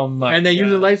 bro. Oh, my And they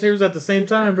use the God. lightsabers at the same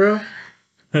time, bro.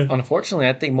 Unfortunately,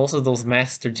 I think most of those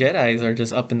Master Jedis are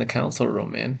just up in the council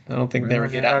room, man. I don't think they ever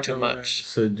get out too much.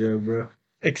 So, yeah, bro.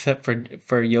 Except for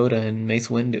Yoda and Mace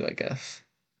Windu, I guess.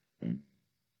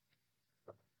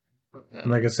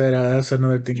 Like I said, that's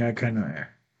another thing I kind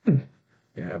of.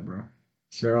 Yeah, bro.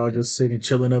 They're all just sitting,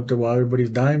 chilling up there while everybody's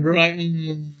dying, bro. Right.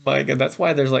 My God, that's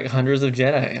why there's like hundreds of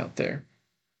Jedi out there.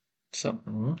 So,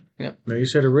 Oh. Yeah. No, you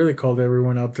should have really called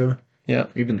everyone out there. yeah.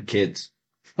 Even the kids.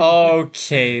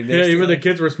 Okay. Yeah, even the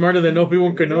kids were smarter than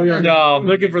Obi-Wan Kenobi. No,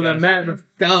 Looking for that man.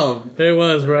 Dumb. It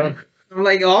was, bro.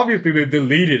 Like, obviously they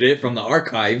deleted it from the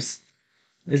archives.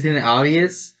 Isn't it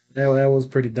obvious? That was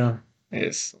pretty dumb.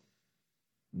 Yes.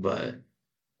 But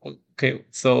Okay,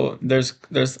 so there's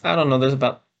I don't know, there's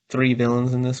about 3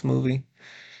 villains in this movie.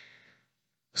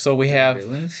 So we have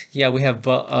villains? we have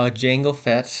Jango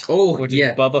Fett, Oh, which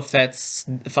yeah. is Boba Fett's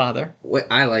father. Wait,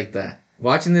 I like that.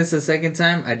 Watching this a second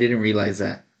time, I didn't realize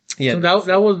that. Yeah. So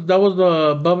that was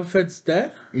Boba Fett's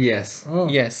dad. Yes, Oh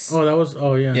Yes. Oh, that was.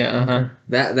 Oh yeah. Yeah, uh-huh. Okay.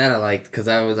 that I liked because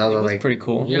I was It was like, pretty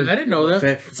cool. Yeah, I didn't know that.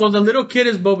 Fett. So the little kid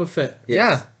is Boba Fett.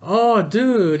 Yeah. Oh,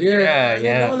 dude. Yeah. I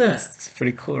didn't know that. It's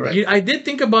pretty cool, right? I did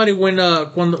think about it when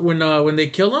they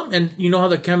kill him, and you know how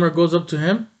the camera goes up to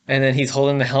him. And then he's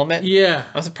holding the helmet. Yeah.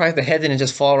 I'm surprised the head didn't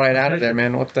just fall right out of there,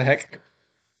 man. What the heck?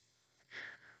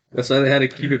 That's why they had to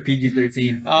keep it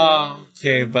PG-13. Oh,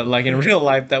 okay, but like in real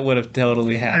life, that would have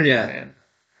totally happened. Yeah. Man.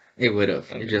 It would have.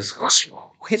 It just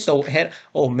Hit the head.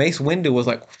 Oh, Mace Windu was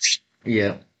like,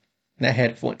 yeah. that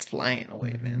head went flying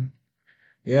away, man.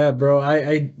 Yeah, bro.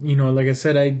 I like I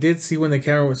said, I did see when the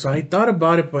camera was. So I thought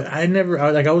about it, but I never.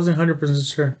 I wasn't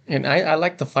 100% sure. And I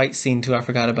like the fight scene too. I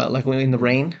forgot about like when in the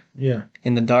rain, Yeah.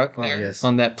 in the dark, Oh, there, yes.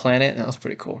 on that planet. That was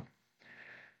pretty cool.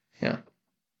 Yeah.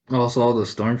 Also, all the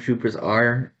stormtroopers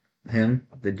are him.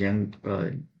 The gen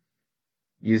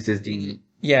used his DNA.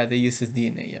 Yeah, they used his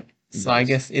DNA. Yep. So I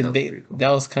guess That was pretty cool. that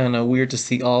was kind of weird to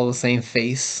see all the same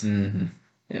face. Mm-hmm.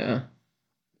 Yeah.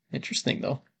 Interesting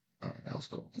though. Oh, that was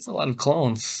cool. It's a lot of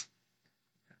clones.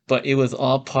 But it was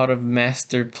all part of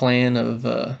master plan of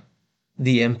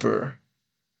the Emperor.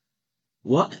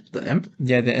 What? The Emperor?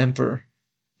 Yeah, the Emperor.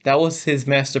 That was his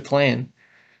master plan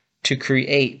to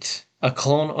create a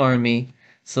clone army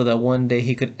so that one day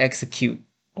he could execute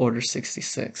Order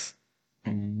 66.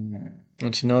 Mm.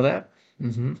 Don't you know that?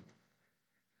 Mm-hmm.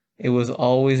 It was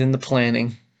always in the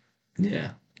planning.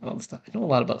 Yeah. All the stuff. I know a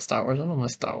lot about Star Wars. I don't know my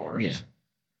Star Wars. Yeah.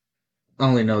 I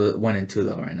only know the 1 and 2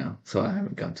 though right now, so I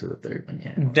haven't gone to the third one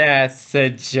yet. That's a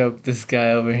joke, this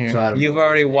guy over here. So I don't You've know.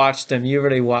 already watched them. You've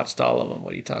already watched all of them.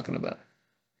 What are you talking about?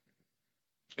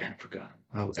 I forgot.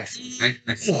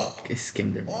 I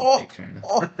skimmed them real quick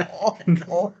right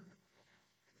now.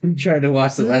 I'm trying to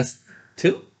watch the last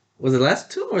 2. Was it the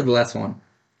last 2 or the last one?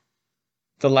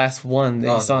 The last one that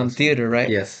Oh, you saw in the last theater, right?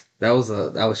 Yes, that was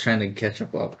I was trying to catch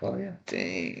up. Oh yeah.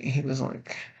 Dang, he was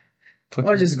like. I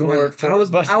was just going. Word for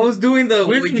word, but- I was doing the.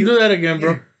 We can do that again,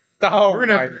 bro. Oh, We're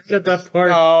gonna get that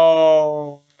part.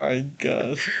 Oh my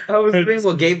gosh. I was doing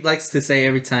what Gabe likes to say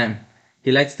every time.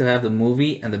 He likes to have the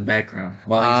movie and the background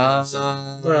while he's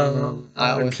I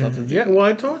always Okay. love to do Yeah, that. well,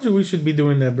 I told you we should be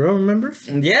doing that, bro. Remember?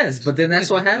 Yes, but then that's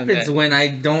what happens Okay. when I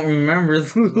don't remember.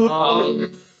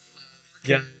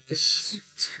 Yeah.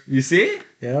 You see?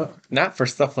 Yeah. Not for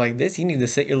stuff like this. You need to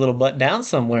sit your little butt down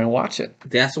somewhere and watch it.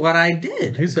 That's what I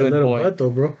did. He's a Good little boy. butt, though,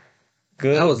 bro.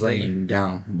 Good. I was laying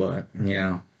down, but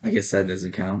yeah, I guess that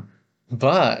doesn't count.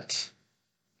 But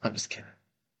I'm just kidding.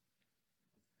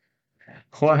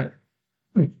 What?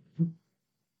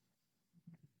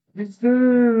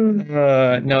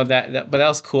 No, but that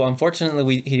was cool.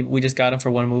 Unfortunately, we just got him for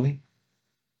one movie,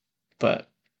 but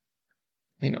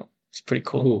it's pretty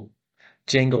cool. Who?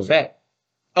 Jango Fett.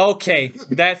 Okay,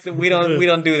 that's we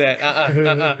don't do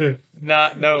that.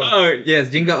 Not no. Oh yes,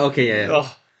 Jingo. Okay, yeah.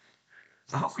 Oh,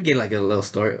 I'll forget like a little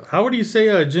story. How would you say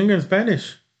Jenga in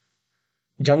Spanish?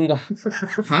 Jango.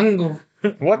 Hango.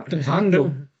 What the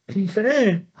Hango.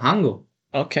 Hey. Hango.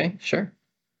 Okay, sure.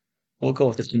 We'll go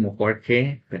with Es this. como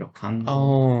Jorge, pero Hango.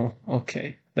 Oh,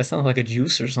 okay. That sounds like a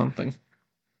juice or something.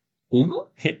 Hugo?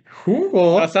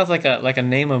 Hugo. That sounds like a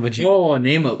name of a juice. Oh,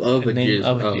 name of A a name juice.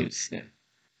 of a Oh. juice. Yeah.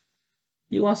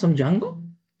 You want some Django?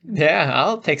 Yeah,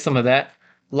 I'll take some of that.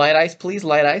 Light ice, please.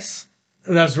 Light ice.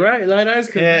 That's right. Light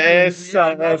ice. Yeah, it's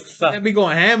That be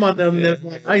going ham on them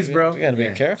ice, bro. We gotta be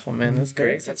Yeah. careful, man. That's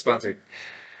great. That's sponsored.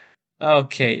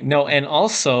 Okay, no, and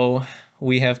also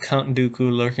we have Count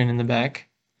Dooku lurking in the back.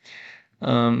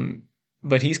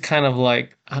 But he's kind of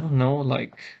like, I don't know,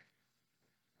 like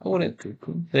I wouldn't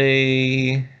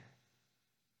say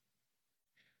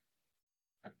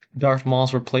Darth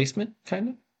Maul's replacement, kind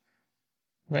of,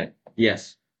 right?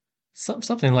 Yes.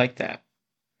 Something like that.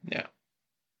 Yeah.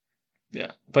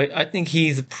 Yeah. But I think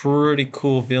he's a pretty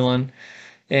cool villain.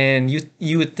 And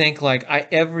you would think like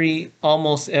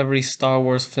almost every Star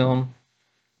Wars film,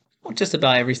 well, just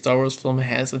about every Star Wars film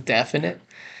has a death in it.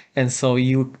 And so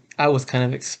I was kind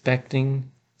of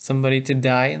expecting somebody to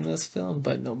die in this film,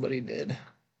 but nobody did.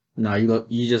 No,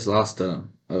 you just lost a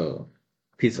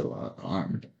piece of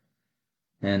arm,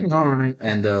 and Alright.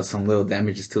 and some little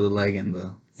damages to the leg, and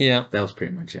Yeah. that was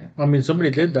pretty much it. I mean, somebody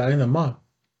did die in the mall.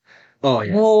 Oh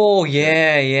yeah, Oh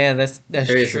yeah, that's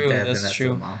there is a true. death in That's that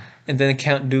true. film. And then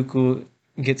Count Dooku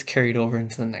gets carried over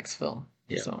into the next film.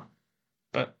 Yeah. So,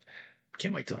 but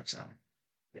Can't wait to watch that.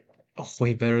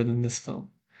 way better than this film.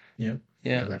 Yeah.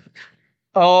 Yeah.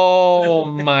 Oh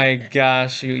my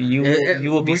gosh, you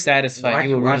will be satisfied.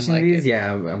 You will really watching like these. it.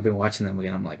 Yeah, I've been watching them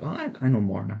again. I'm like, oh, I know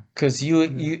more now. Because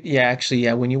when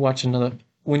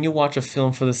you watch a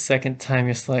film for the second time,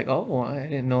 it's like, oh, I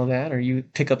didn't know that, or you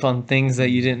pick up on things that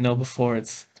you didn't know before.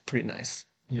 It's pretty nice.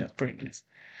 Yeah. Pretty nice.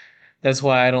 That's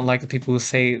why I don't like the people who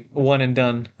say one and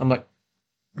done. I'm like,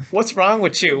 what's wrong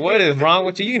with you? What is wrong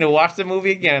with you? You need to watch the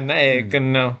movie again. Hey,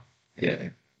 no. Yeah,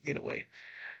 get away.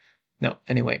 No,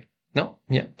 anyway. No,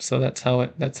 yeah. So that's how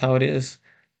it is.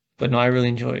 But no, I really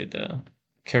enjoyed the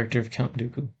character of Count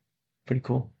Dooku. Pretty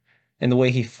cool. And the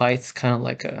way he fights, kind of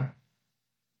like a,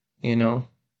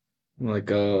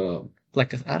 Like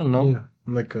I don't know. Yeah.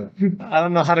 Like I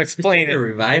don't know how to explain to it.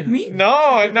 revive me?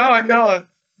 No.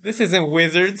 This isn't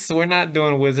Wizards. We're not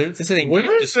doing Wizards. This isn't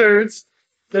Wizards.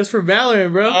 That's for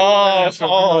Valorant, bro.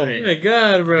 Oh, my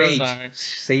god, bro. Sage. sorry.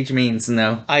 Sage means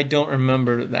no. I don't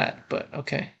remember that, but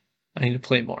okay. I need to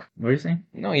play more. What are you saying?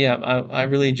 No, yeah, I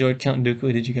really enjoyed Count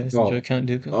Dooku. Did you guys Oh. enjoy Count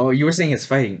Dooku? Oh, you were saying it's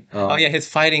fighting. Oh yeah, his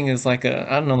fighting is like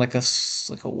I don't know, like a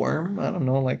worm. I don't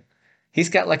know, like he's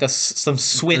got like some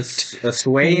swift, a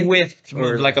sway,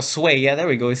 or like a sway. Yeah, there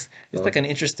we go. It's Oh. like an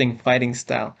interesting fighting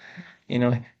style.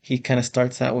 He kind of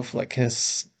starts out with like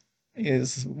his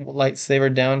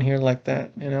lightsaber down here like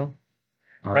that.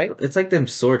 Right? It's like them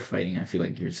sword fighting. I feel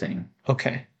like you're saying.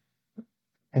 Okay.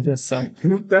 I guess so.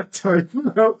 That's hard.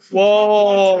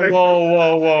 Whoa.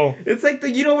 It's like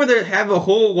where they have a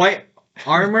whole white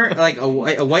armor, like a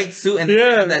white suit, and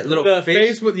Yeah, that little the fish.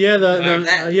 face with yeah.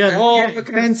 Oh,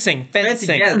 fencing.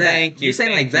 Yeah, Thank you. You're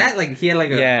saying like that? Like he had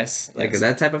like a Yes.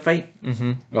 that type of fight?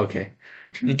 Mm-hmm. Okay.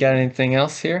 You got anything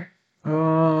else here? Is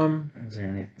there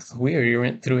anything? It's weird. You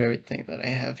went through everything that I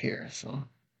have here. So,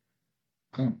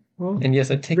 Well, and yes,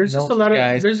 I take There's notes, just a lot of-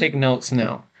 guys. there's- Take notes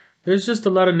now. there's just a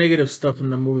lot of negative stuff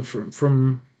in the movie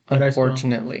from that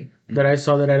Unfortunately, I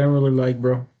saw that I didn't really like,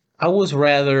 bro. I was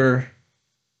rather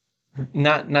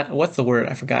not what's the word?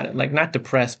 I forgot it. Like not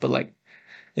depressed, but like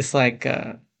it's like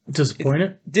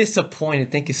Disappointed.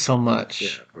 disappointed. Thank you so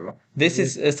much. bro.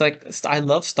 It's like I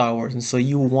love Star Wars, and so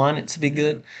you want it to be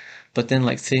good, but then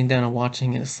like sitting down and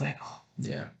watching it, it's like, oh,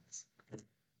 Yeah.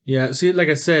 Yeah, see, like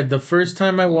I said, the first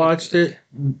time I watched it,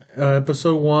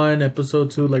 episode 1,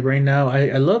 episode 2, like right now,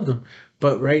 I love them.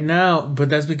 But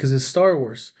that's because it's Star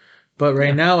Wars. But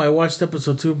right now, I watched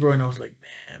episode 2, bro, and I was like,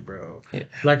 man, bro. Yeah.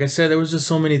 Like I said, there was just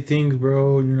so many things,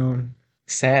 bro,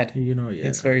 sad. yeah.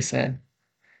 It's very sad.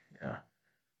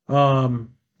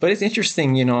 But it's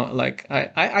interesting, like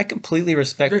I completely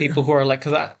respect people who are like,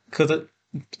 because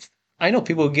I know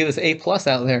people who give us A+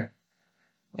 out there,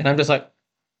 and I'm just like,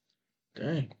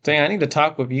 Dang. I need to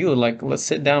talk with you. Like, let's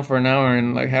sit down for an hour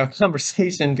and like have a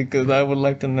conversation because I would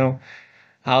like to know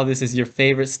how this is your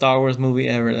favorite Star Wars movie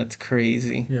ever. That's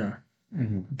crazy. Yeah.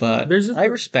 Mhm. But There's just- I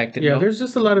respect it. Yeah, though. there's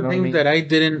just a lot of You know what I things mean? that I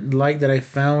didn't like that I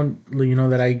found,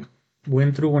 that I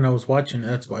went through when I was watching.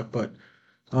 That's why. But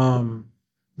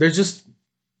there's just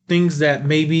things that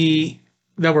maybe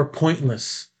that were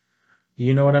pointless.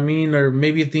 You know what I mean? Or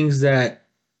maybe things that,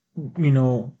 you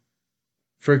know,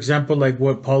 for example, like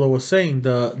what Paulo was saying,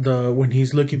 the when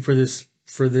he's looking for this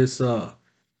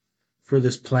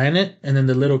planet, and then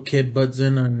the little kid butts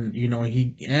in, and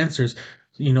he answers.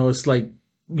 It's like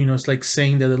it's like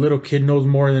saying that the little kid knows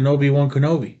more than Obi-Wan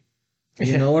Kenobi.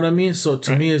 You Yeah. know what I mean? So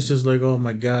to Right. me, it's just like, oh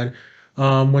my god,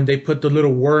 when they put the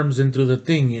little worms into the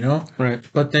thing. Right.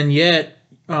 But then yet,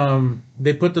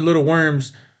 they put the little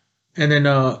worms, and then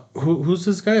who's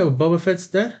this guy? Oh, Boba Fett's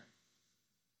dead.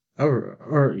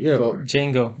 Or yeah, So-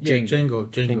 Django. yeah, Jango.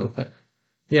 Django. Fett.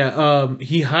 Yeah,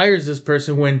 he hires this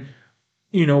person when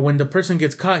when the person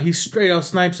gets caught, he straight out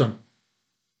snipes him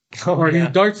Oh, or he yeah.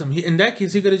 darts him. In that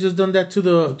case, he could have just done that to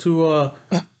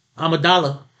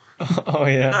Amidala. Oh,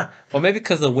 yeah. Well, maybe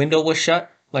because the window was shut.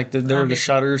 Like there were the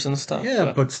shutters and stuff.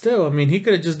 Yeah, but still, I mean, he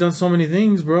could have just done so many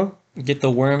things, bro, Get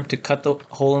the worm to cut the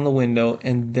hole in the window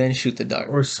and then shoot the dart.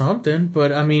 or something.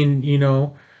 But I mean, he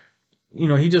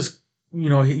just,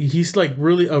 he's like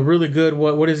really a really good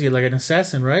what is he, like an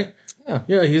assassin, right? Yeah.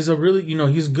 Yeah, he's a really,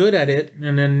 he's good at it,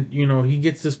 and then he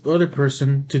gets this other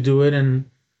person to do it, and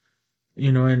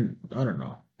and I don't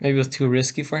know, Maybe it was too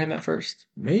risky for him at first.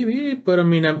 maybe, but I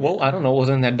mean, Well, I don't know. It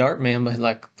wasn't that dart, man, but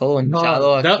like todo no,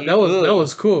 hinchado that aquí. that was Ugh. that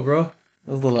was cool, bro.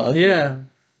 It was a little ugly. Yeah,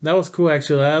 that was cool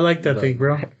actually. I like that thing,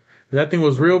 bro. That thing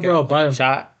was real, bro. By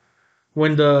Shot.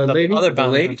 when the The lady, other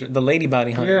bounty lady? hunter, the lady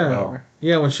bounty hunter. Yeah. whatever.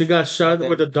 yeah, when she got shot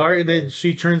with a dart, and then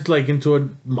she turns like into a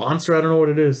monster. I don't know what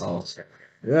it is. Oh,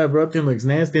 Yeah, bro, that thing looks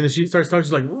nasty, and then she starts talking.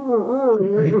 She's like,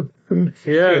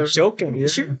 yeah, You're joking. yeah.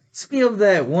 Speaking of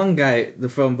that one guy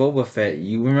from Boba Fett,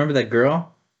 you remember that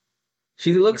girl?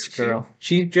 She looks Which girl?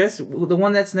 She dressed the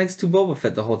one that's next to Boba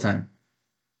Fett the whole time.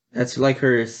 That's like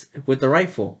her with the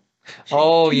rifle.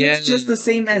 Oh, She yeah. looks just the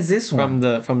same as this one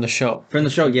From the show. from the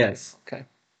show. Yes, Okay.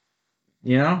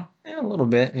 you know Yeah, a little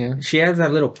bit. Yeah. she has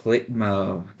that little plate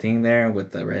thing there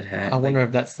with the red hat. I wonder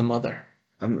if that's the mother.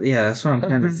 Yeah, that's what I'm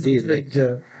trying to see. Like,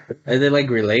 Yeah. are they like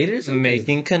related? or something?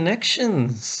 Making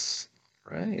connections.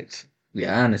 Right.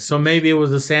 Yeah, honestly. So maybe it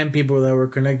was the sand people that were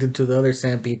connected to the other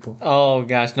sand people. Oh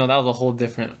gosh, no, that was a whole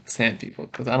different Sand People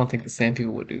because I don't think the Sand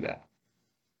People would do that.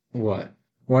 What?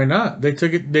 Why not? They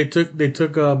took it. They took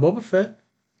Boba Fett.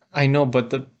 I know,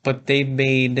 but they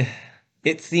made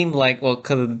it seem like, well,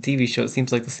 because of the TV show, it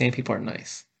seems like the Sand People are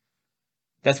nice.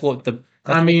 That's what the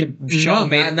show no,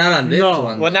 made. Not on this No.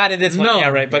 one. Well, not in this one, No. yeah,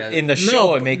 right. But Yeah. in the show,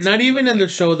 No, it makes not even in the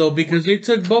show though, because they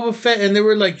took Boba Fett and they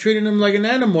were like treating him like an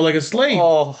animal, like a slave.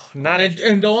 Oh, not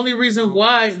And the only reason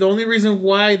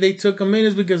why they took him in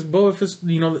is because Boba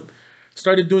Fett,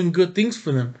 started doing good things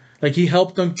for them. Like he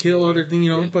helped them kill other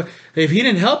things, But if he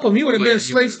didn't help them, he would have been a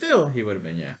slave still. He would have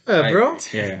been, yeah. Yeah, bro.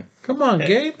 Yeah. Come on,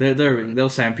 Gabe.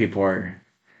 Those sand people are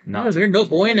No, not. they're no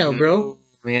bueno, bro.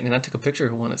 man. And I took a picture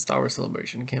of one at Star Wars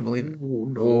Celebration. Can't believe it.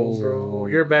 No, bro.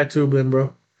 You're bad too, Blin,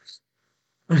 bro.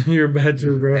 You're bad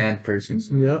too, bro. Bad person.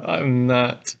 Yeah. I'm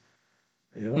not.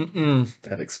 Yeah. Mm-mm.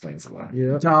 That explains a lot.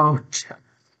 Yeah. Don't.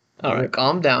 All right,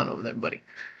 calm down over there, buddy.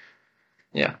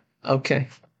 Yeah. Okay.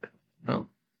 Well,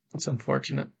 that's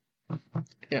unfortunate.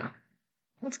 Yeah.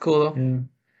 That's cool though. Yeah.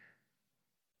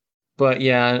 But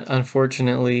yeah,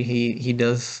 unfortunately, he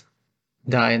does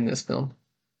die in this film.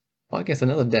 Well, I guess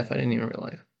another death I didn't even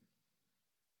realize.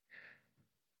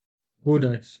 Who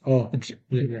dies? Oh,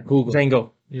 yeah.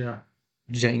 Django. Yeah.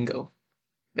 Django.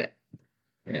 That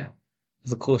Yeah.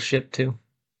 was a cool ship too.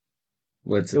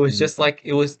 What's It was just like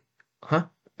it was. Huh?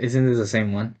 Isn't this the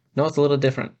same one? No, it's a little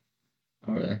different.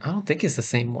 Oh, really? I don't think it's the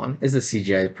same one. It's the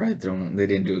CGI probably thrown. They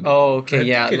didn't do it. Oh, okay,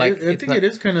 yeah. I it's think not- it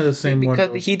is kind of the same one. because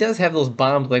though. he does have those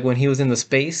bombs, like when he was in the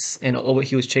space and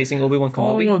he was chasing Obi-Wan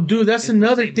Oh Kenobi. no, dude, that's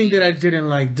another thing that I didn't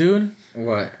like, dude.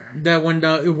 What? That when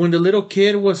the little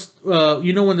kid was,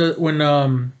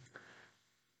 when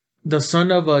the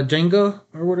son of Jenga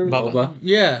or whatever. Boba.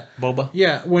 Yeah, Boba.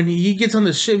 yeah. When he gets on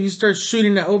the ship, he starts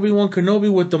shooting at Obi-Wan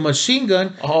Kenobi with the machine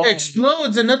gun. Oh.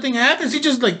 Explodes and nothing happens. He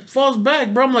just like falls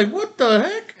back, bro. I'm like, what the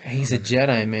heck? He's a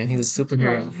Jedi, man. He's a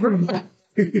superhero.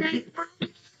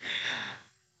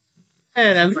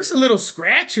 And at least a little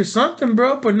scratch or something,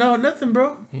 bro. But no, nothing,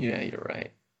 bro. Yeah, you're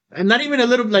right. And not even a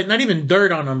little, like not even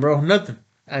dirt on him, bro. Nothing.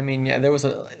 I mean, yeah, there was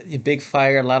a big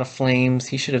fire, a lot of flames.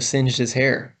 He should have singed his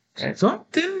hair. Right?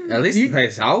 Something. At least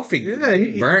his outfit Yeah,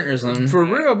 he- burnt or something. For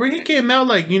real, bro. He came out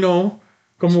like,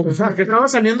 como que estaba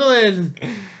saliendo del.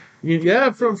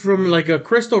 Yeah, from like a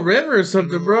crystal river or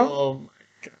something, bro. Oh my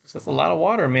gosh, that's a lot of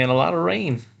water, man. A lot of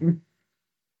rain.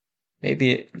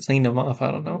 Maybe it cleaned him off.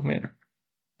 I don't know, man.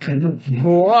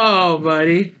 Whoa,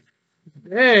 buddy.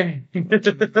 Hey. You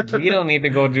don't need to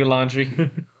go do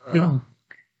laundry. Oh,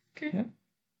 Yeah.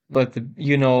 But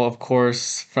of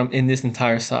course, from in this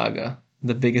entire saga,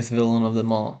 the biggest villain of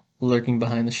them all, lurking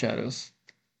behind the shadows,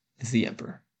 is the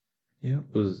Emperor, Yep.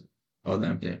 who's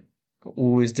them? Yeah.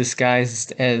 who is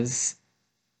disguised as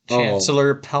Oh.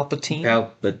 Chancellor Palpatine.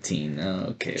 Palpatine. Oh,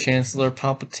 okay. Chancellor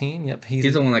Palpatine. Yep,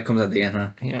 He's the one that comes at the end, huh?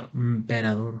 yeah,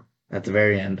 Emperador. At the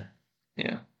very end.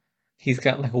 yeah. He's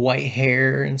got like white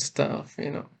hair and stuff,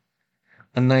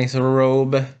 a nice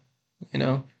robe,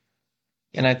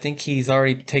 and I think he's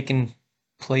already taken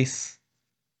place.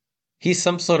 He's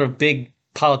some sort of big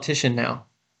politician now.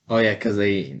 Oh yeah, because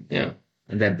they Yeah.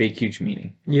 in that big huge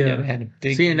meeting. Yeah. They had a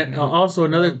big. See, and also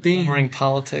another thing. Boring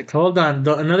politics. Hold on.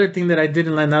 Another thing that I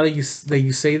didn't like now that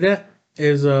you say that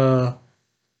is on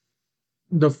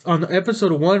the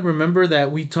episode 1. Remember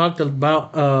that we talked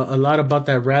about a lot about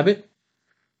that rabbit.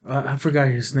 I forgot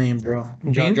his name, bro.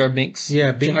 Jar Bing? Jar Binks.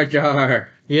 Yeah, Bing. Jar Jar.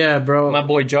 Yeah, bro. My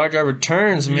boy Jar Jar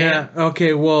returns, man. Yeah.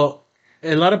 Okay. Well,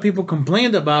 a lot of people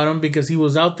complained about him because he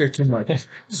was out there too much.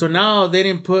 So now they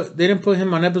didn't put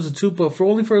him on episode 2, but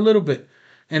only for a little bit.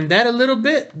 And that a little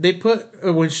bit they put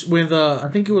when I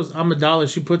think it was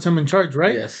Amidala. She puts him in charge,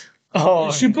 right? Yes.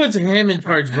 Oh, She puts him in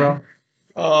charge, bro.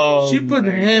 oh, She put my-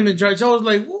 him in charge. I was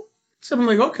like, what? So I'm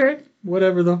like, okay,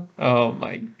 whatever though. Oh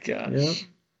my gosh. Yep.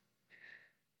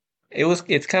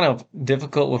 It's kind of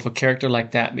difficult with a character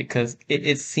like that because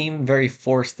it seemed very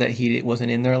forced that he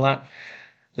wasn't in there a lot.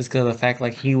 Just because of the fact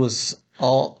like he was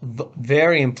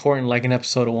very important, like in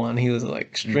episode 1, he was like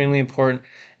extremely important,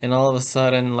 and all of a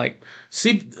sudden, like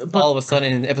See, but all of a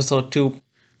sudden in episode 2,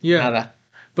 yeah, nada.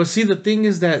 but see, the thing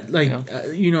is that like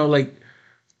like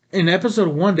in episode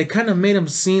 1, they kind of made him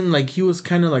seem like he was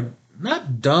kind of like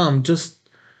not dumb, just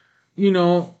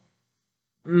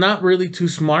not really too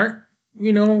smart.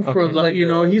 For Okay. like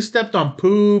he stepped on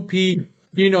poop. He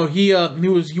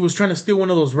was trying to steal one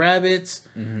of those rabbits.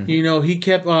 Mhm. He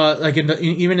kept like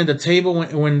even in the table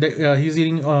when he's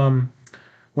eating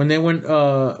when they went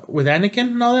with Anakin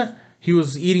and all that, he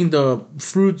was eating the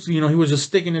fruits. He was just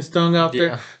sticking his tongue out Yeah.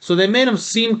 there. So they made him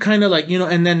seem kind of like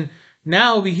and then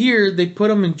now over here they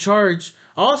put him in charge.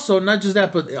 Also, not just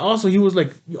that, but also he was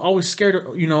like always scared.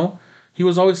 He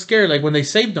was always scared. Like when they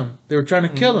saved him, they were trying to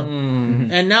kill him.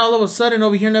 Mm. And now all of a sudden,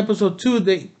 over here in episode 2,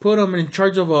 they put him in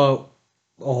charge of a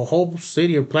whole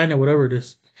city or planet, whatever it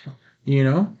is.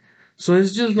 So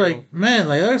it's just like, man,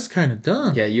 like that's kind of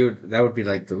dumb. Yeah, that would be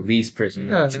like the least person.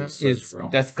 Yeah, to choose, bro.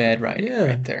 That's bad writing Yeah.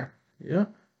 right there. Yeah.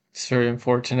 It's very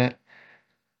unfortunate.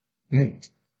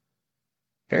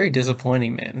 Very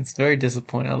disappointing, man. It's very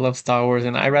disappointing. I love Star Wars,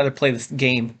 and I'd rather play this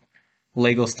game,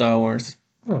 Lego Star Wars,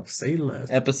 Oh, say less.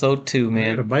 Episode 2, I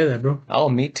gotta man. buy that, bro. Oh,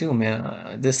 me too,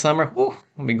 man. This summer, whew,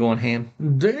 I'll be going ham.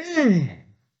 Dang.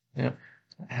 I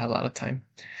have a lot of time.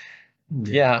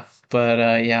 Yeah, but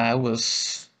it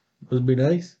was. Must be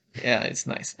nice. Yeah, it's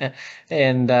nice,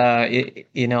 and man,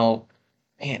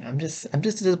 I'm just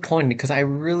disappointed because I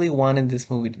really wanted this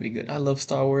movie to be good. I love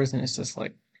Star Wars, and it's just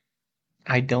like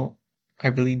I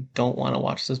really don't want to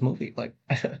watch this movie. Like,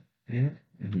 Yeah.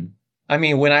 Mhm. I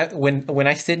mean, when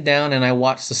I sit down and I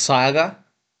watch the saga,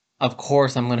 of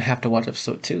course I'm gonna have to watch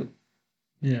episode 2.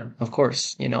 Yeah. Of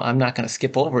course, I'm not gonna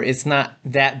skip over. It's not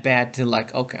that bad to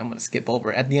like, okay, I'm gonna skip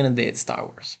over. At the end of the day, it's Star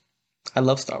Wars. I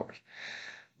love Star Wars,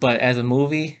 but as a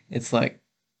movie, it's like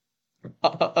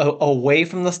away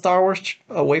from the Star Wars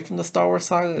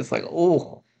saga. It's like,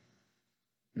 oh,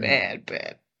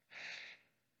 bad.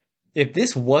 If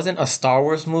this wasn't a Star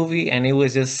Wars movie and it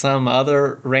was just some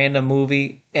other random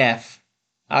movie,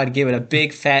 I'd give it a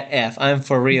big fat F. I'm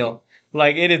for real.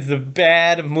 Like it is a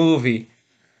bad movie.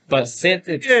 But since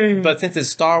it's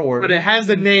Star Wars, But it has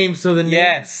the name, so the name.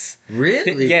 yes.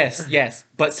 Really? Yes.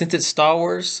 But since it's Star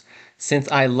Wars,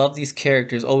 since I love these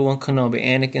characters, Obi-Wan Kenobi,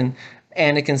 Anakin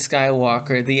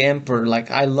Skywalker, the Emperor, like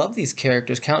I love these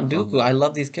characters, Count Dooku, I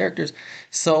love these characters.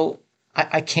 So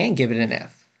I can't give it an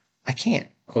F. I can't.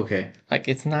 Okay. Like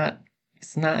it's not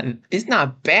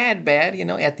bad,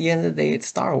 at the end of the day it's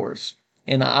Star Wars.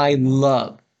 And I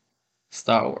love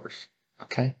Star Wars.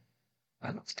 Okay? I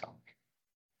love Star Wars.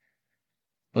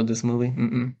 But this movie,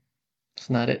 it's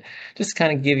not it. Just to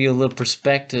kind of give you a little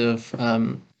perspective,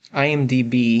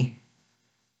 IMDb,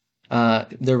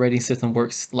 their rating system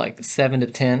works like 7 to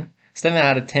 10. 7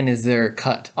 out of 10 is their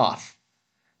cut off.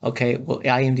 Okay, well,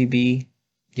 IMDb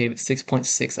gave it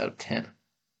 6.6 out of 10.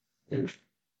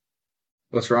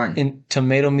 What's wrong? In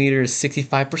tomato meter is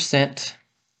 65%.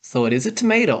 So it is a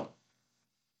tomato.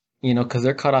 Because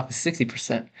their cutoff is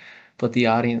 60%. but the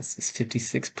audience is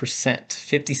 56%.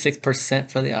 56%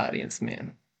 for the audience,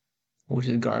 man, which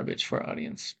is garbage for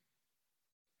audience.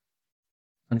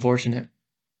 Unfortunate.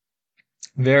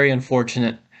 Very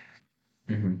unfortunate.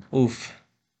 Mm-hmm. Oof.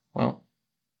 Well,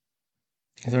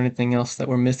 is there anything else that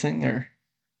we're missing, or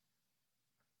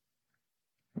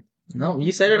No,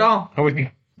 you said it all. are we?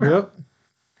 Yep.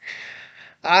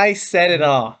 I said it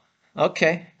all.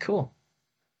 Okay, cool.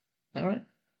 All right,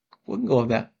 we can go with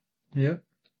that. Yep.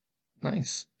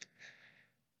 Nice.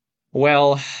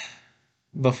 Well,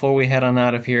 before we head on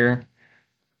out of here,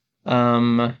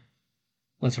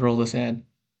 let's roll this ad.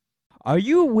 Are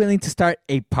you willing to start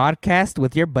a podcast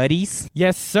with your buddies?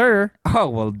 Yes, sir. Oh,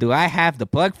 well, do I have the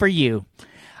plug for you?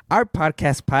 Our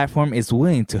podcast platform is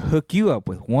willing to hook you up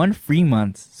with 1 free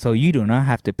month so you do not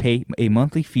have to pay a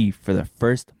monthly fee for the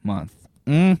first month.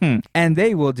 And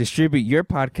they will distribute your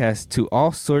podcast to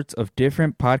all sorts of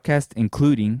different podcasts,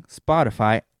 including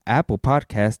Spotify, Apple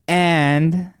Podcasts,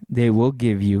 and they will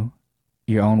give you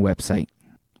your own website,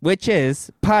 which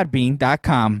is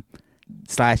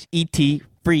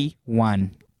podbean.com/ET-free1.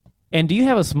 And do you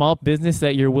have a small business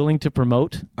that you're willing to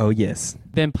promote? Oh, yes.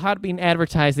 Then Podbean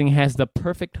Advertising has the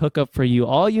perfect hookup for you.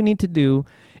 All you need to do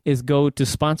is go to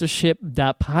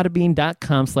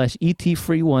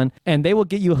sponsorship.podbean.com/ET-free1, and they will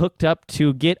get you hooked up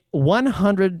to get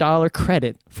 $100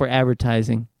 credit for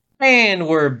advertising. And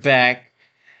we're back.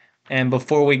 And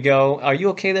before we go, are you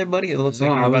okay there, buddy? It looks like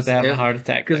No, you're I about was- to have a yeah, heart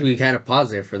attack. Because we had to pause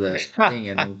there for the thing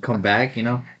and then come back, you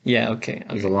know? Yeah, okay.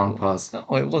 It was a long pause.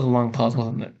 Oh, it was a long pause,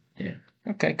 wasn't it? Yeah.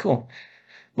 Okay, cool.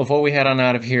 Before we head on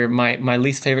out of here, my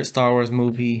least favorite Star Wars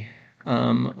movie.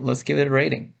 Let's give it a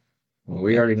rating. Well,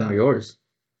 we already know yours.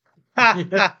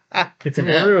 It's an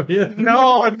order of you.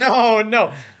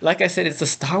 No. Like I said, it's a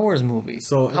Star Wars movie.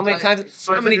 So how many times?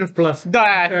 How many? plus?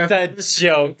 That's a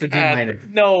joke. The D-minus.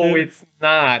 No, it's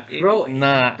not. It's Bro,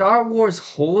 not. Star Wars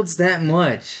holds that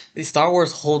much. Star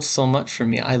Wars holds so much for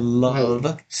me. I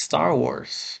love Star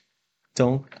Wars.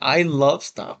 I love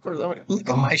Star Wars. Look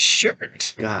at my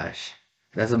shirt. Gosh.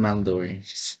 That's a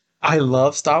Mandalorian. I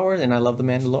love Star Wars and I love The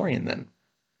Mandalorian then.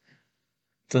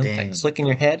 Doesn't Dang. that click in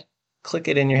your head? Click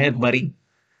it in your head, buddy.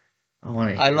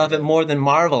 I love it more than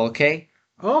Marvel, okay?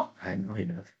 Oh, I know he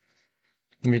does.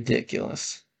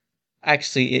 Ridiculous.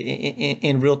 Actually,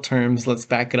 in real terms, let's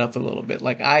back it up a little bit.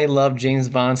 Like, I love James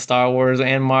Bond, Star Wars,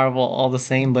 and Marvel all the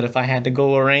same, but if I had to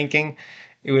go a ranking,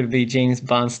 it would be James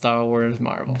Bond, Star Wars,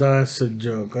 Marvel. that's a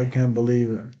joke. I can't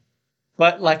believe it.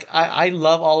 But, like, I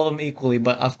love all of them equally,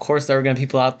 but of course there are going to be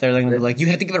people out there that are going to be like, you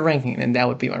have to give it a ranking, and that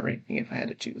would be my ranking if I had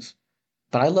to choose.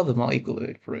 But I love them all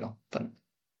equally, for real. But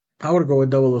I would go with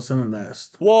 007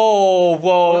 last.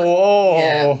 whoa.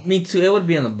 Yeah, me too. It would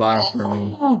be on the bottom for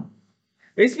me.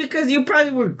 It's because you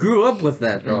probably grew up with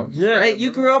that, though. Yeah. Right?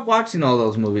 You grew up watching all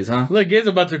those movies, huh? Look, he's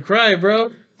about to cry,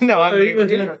 bro. No, I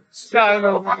mean,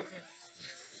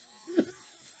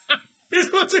 He's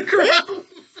about to cry.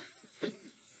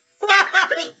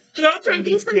 I'm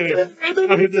just kidding. I'm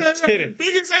just kidding.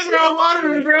 He just says we're all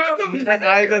watering, bro.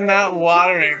 Eyes are not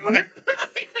watering.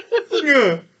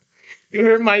 You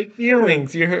hurt my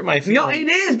feelings. You hurt my No, feelings. it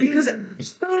is because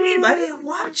I didn't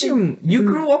watch them. You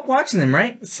grew up watching them,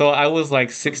 right? So I was like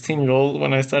 16-year-old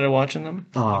when I started watching them.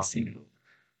 Oh. 16-year-old.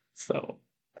 So.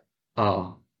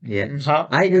 Oh, yeah. Huh?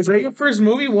 Is that your first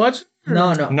movie watch?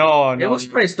 No. No. It was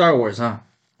probably Star Wars, huh?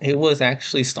 It was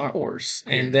actually Star Wars.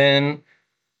 And then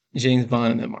James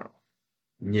Bond and then Marvel.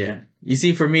 Yeah. You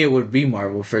see, for me, it would be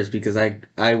Marvel first because I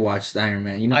watched Iron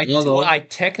Man. You know, I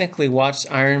technically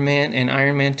watched Iron Man and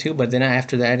Iron Man 2, but then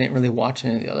after that, I didn't really watch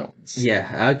any of the other ones.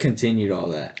 yeah, I continued all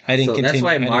that. I didn't That's continue-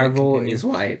 why I didn't Marvel continue. is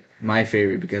why my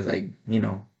favorite because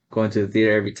go into the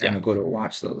theater every time I go to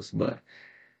watch those. But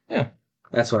Yeah.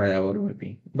 that's why that would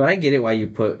be. But I get it why you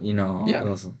put all Yeah.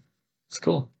 those. It's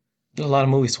cool. There's a lot of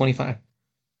movies, 25.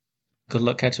 Good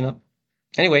luck catching up.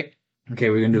 Anyway, Okay,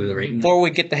 we're gonna do the rating. before we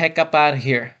get the heck up out of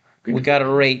here, we got to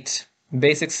rate.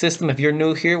 Basic system, if you're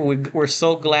new here, we're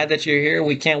so glad that you're here.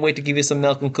 We can't wait to give you some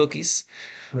milk and cookies.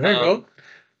 There you go.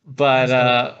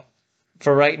 But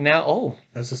for right now,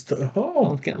 That's just I'm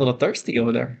oh, getting a little thirsty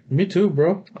over there. me too,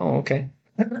 bro. Oh, okay.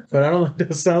 But I don't like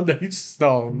the sound that you just.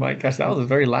 Oh my gosh, that was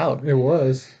very loud. It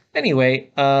was.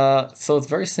 Anyway, so it's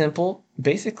very simple.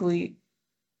 Basically,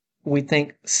 we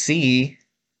think C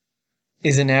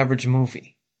is an average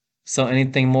movie. So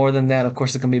anything more than that, of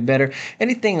course, it can be better.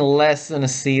 Anything less than a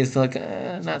C is like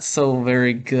not so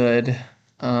very good.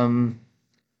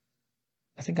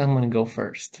 I think I'm gonna go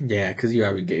first. Yeah, because you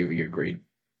already gave your grade.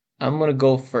 I'm gonna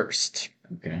go first,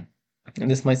 Okay.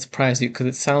 and this might surprise you because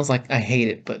it sounds like I hate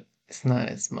it, but it's not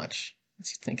as much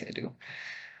as you think I do.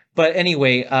 But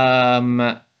anyway,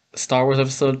 Star Wars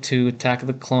Episode 2, Attack of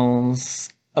the Clones,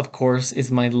 of course,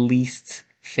 is my least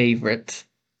favorite.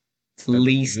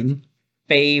 Least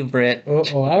favorite.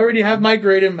 Oh, I already have my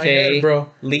grade in my Okay. head, bro.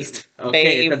 Least Okay, it's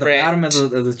favorite. at the bottom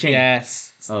of the chain.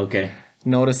 Yes. Okay.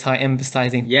 Notice how I'm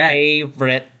emphasizing Yeah.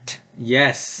 favorite.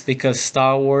 Yes. Because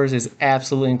Star Wars is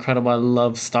absolutely incredible. I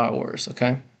love Star Wars,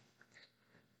 okay?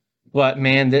 But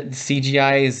man, the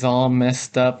CGI is all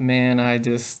messed up, man. I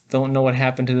just don't know what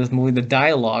happened to this movie. The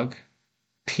dialogue,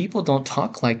 people don't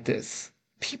talk like this.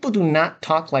 People do not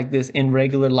talk like this in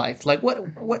regular life. Like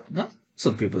what? No,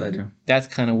 some people that do. That's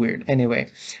kind of weird. Anyway,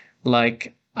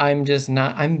 like I'm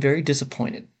very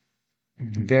disappointed.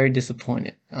 Very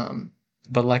disappointed.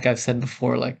 But like I've said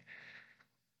before, like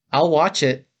I'll watch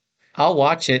it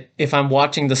if I'm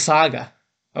watching the saga.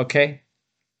 Okay?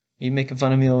 You making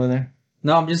fun of me over there?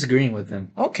 No, I'm just agreeing with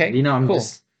him. Okay. You know, I'm cool.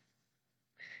 just.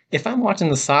 If I'm watching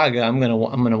the saga, I'm gonna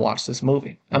watch this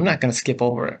movie. I'm not gonna skip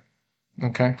over it.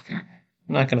 Okay? I'm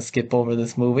not gonna skip over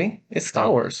this movie. It's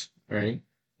Star Wars. Right.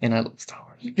 And I love Star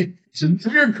Wars.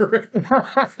 You're correct. All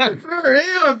right.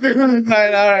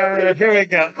 Here we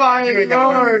go. Here we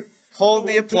go. Hold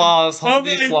the applause. Hold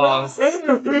the applause.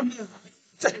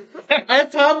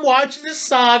 If I'm watching the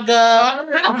saga.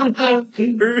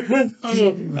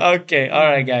 Okay, all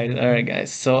right,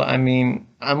 guys. So, I mean,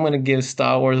 I'm gonna give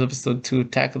Star Wars Episode 2,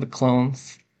 Attack of the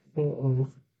Clones,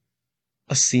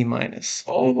 a C minus.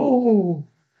 Oh.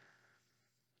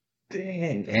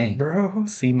 Dang, bro.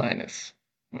 C minus.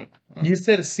 You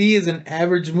said a C is an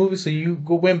average movie, so you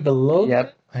went below.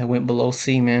 Yep, I went below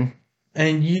C, man.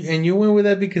 And you went with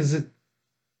that because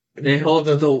It holds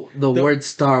the word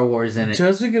Star Wars in it.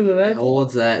 just because of It that.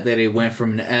 holds that it went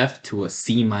from an F to a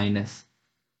C minus.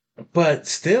 But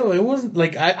still, it wasn't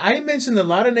like I mentioned a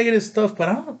lot of negative stuff, but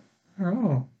I don't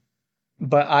know.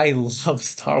 But I love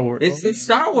Star Wars. It's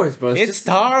Star Wars, bro. It's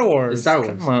Star Wars. It's Star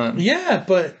Wars. Come on. Yeah,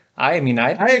 but I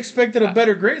expected a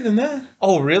better grade than that.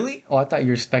 Oh, really? Oh, I thought you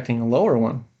were expecting a lower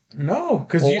one. No,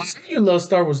 because Well, you say you love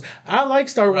Star Wars. I like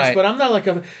Star Wars, Right. but I'm not like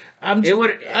a. I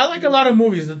like a lot of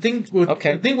movies. The thing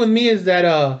with me is that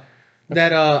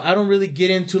I don't really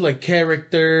get into like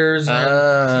characters,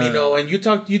 and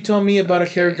you tell me about a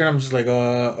character, and I'm just like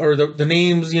or the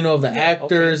names, of the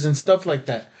actors and stuff like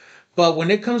that. But when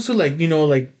it comes to like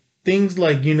things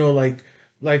like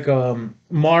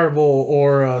Marvel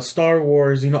or Star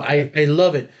Wars, I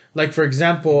love it. Like for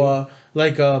example,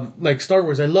 like Star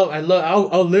Wars,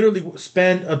 I'll literally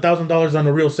spend $1,000 on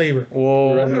a real saber.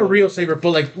 Whoa. Not a real saber, but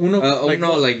like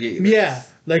yeah,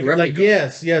 like replica.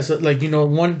 yes, like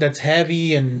one that's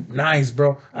heavy and nice,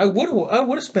 bro. I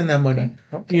would spend that money,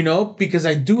 because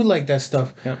I do like that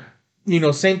stuff.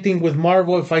 Yeah. Same thing with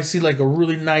Marvel. If I see like a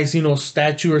really nice,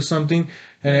 statue or something,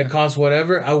 and it costs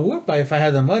whatever, I would buy if I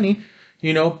had the money,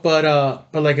 But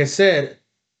like I said,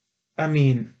 I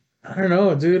mean, I don't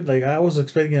know, dude. Like I was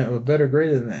expecting a better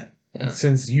grade than that. Yeah.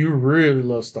 Since you really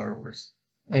love Star Wars,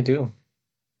 I do.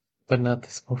 But not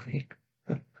this movie.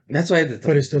 That's why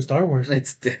but it's still Star Wars. it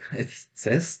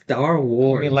says Star I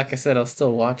Wars. mean, like I said, I'll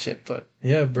still watch it, but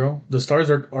Yeah, bro. The stars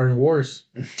are in wars.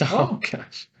 oh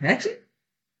gosh. Actually,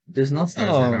 there's no stars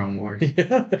Oh. in our wars.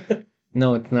 Yeah.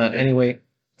 No, it's not. Anyway,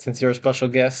 since you're a special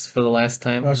guest for the last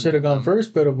time, I should have gone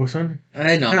first, but it wasn't.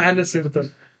 I know. I understand with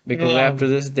the. because after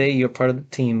this day, you're part of the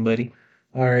team, buddy.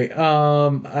 All right.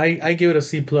 I give it a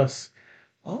C plus.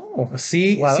 Oh, A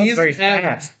C. wow, C that's is very average.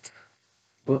 fast.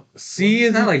 C It's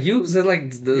is not like you. It's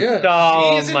like the. yeah.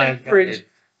 Oh, C is an my average. God.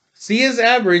 C is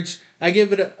average. I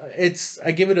give it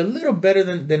a little better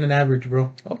than an average,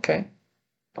 bro. Okay,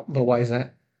 but why is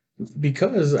that?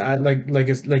 Because I like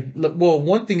it's like well,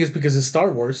 one thing is because it's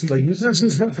Star Wars. Like because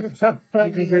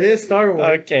it is Star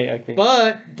Wars. Okay.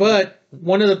 But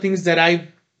one of the things that I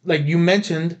like you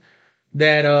mentioned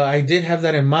that I did have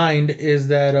that in mind is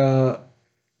that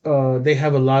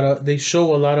they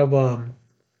show a lot of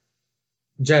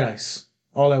Jedis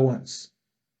all at once.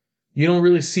 You don't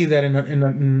really see that in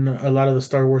a lot of the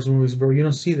Star Wars movies, bro. You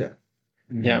don't see that.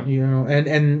 Yeah.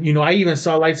 And I even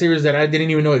saw lightsabers that I didn't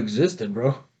even know existed,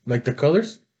 bro. Like the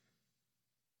colors.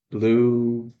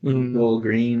 Blue, gold,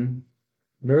 green.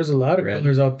 There's a lot of Red.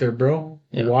 colors out there, bro.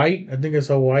 Yeah. White. I think I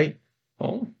saw white.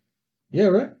 Oh, Yeah,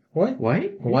 right. White.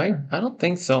 White? white? I don't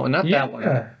think so. Not that one.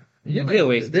 Yeah.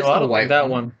 Really? There's No, I no don't white think that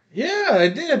one. one. Yeah, I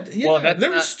did. Yeah, Well, that's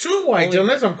there was two whites, only-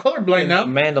 unless I'm colorblind In now.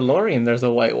 Mandalorian, there's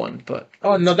a white one, but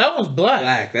Oh no, that one's black.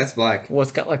 Black. That's black. well,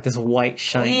 it's got like this white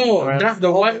shine. Oh, around that's it.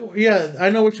 the white. Yeah, I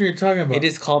know what you're talking about. It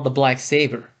is called the Black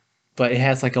Saber, but it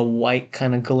has like a white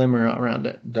kind of glimmer around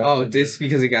it. Oh, this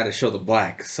because it got to show the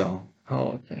black. So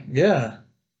Oh, okay. Yeah,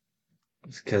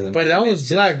 because but that one's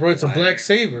black, bro. It's a black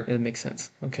saber. It makes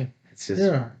sense. Okay. It's just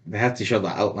Yeah. they have to show the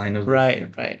outline of Right.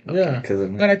 Okay. Yeah. because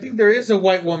And I think there is a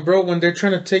white one, bro, when they're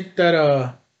trying to take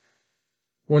that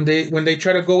when they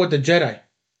try to go with the Jedi.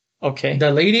 Okay.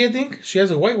 That lady, I think, she has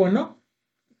a white one, no?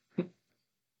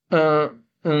 Uh,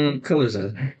 colors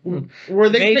are Where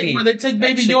they Maybe. take, where they take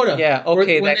Baby actually, Yoda. Yeah. Where-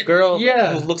 Okay. when That they- girl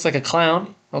Yeah. who looks like a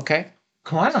clown. Okay.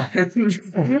 Clown.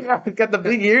 Got the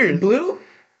big ears. blue.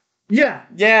 Yeah.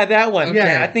 Yeah, that one. Okay.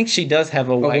 Yeah, I think she does have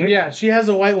a white Yeah, she has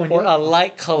a white one. or yeah. a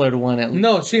light colored one at least.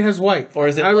 No, she has white. Or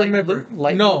is it I light remember. blue?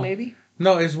 Light no, blue maybe?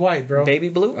 no, it's white, bro. Baby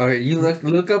blue? All right, you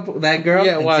look up that girl.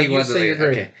 Yeah, and while see you what say the- your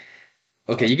grade. Okay.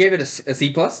 Okay, you gave it a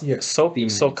C plus. Yeah.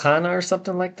 Sokana or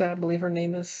something like that, I believe her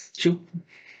name is. Shoot.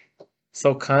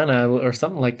 Sokana or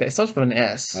something like that. It starts with an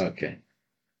S. Okay.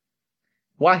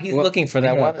 While he's Well, looking for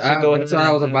that, why don't you go ahead That's what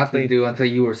I was and about to please- do until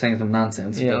you were saying some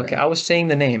nonsense. Yeah, but- okay. I was saying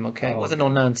the name, okay? It Oh, wasn't okay.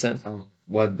 no nonsense.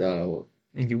 What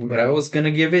You what I was gonna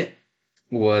give it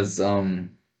was a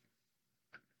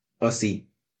C,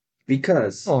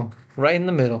 because Oh, right in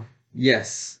the middle.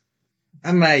 yes,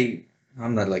 I'm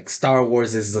not like Star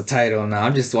Wars is the title now.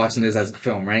 I'm just watching this as a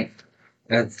film, right?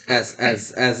 As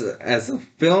a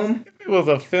film. If it was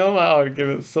a film, I would give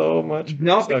it so much.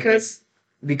 No, Okay.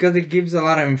 because it gives a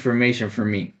lot of information for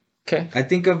me. Okay, I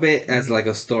think of it as like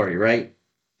a story, right?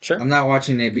 sure. I'm not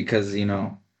watching it because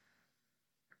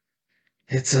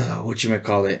it's what you might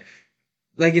call it,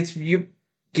 like it's you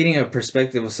getting a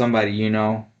perspective of somebody,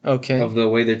 Okay. of the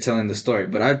way they're telling the story.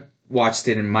 But I watched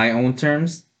it in my own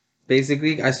terms.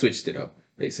 Basically, I switched it up.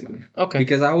 Basically, Okay.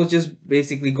 because I was just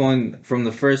basically going from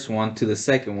the first one to the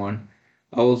second one.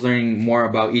 I was learning more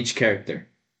about each character,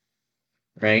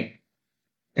 right?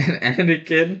 And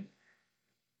Anakin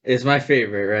is my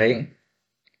favorite, right?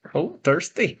 Oh,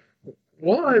 thirsty.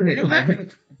 What?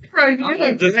 Right,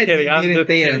 I'm just kidding. I'm didn't just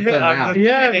say it kidding. until I'm now. just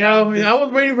Yeah, kidding. no, I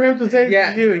was waiting for him to say it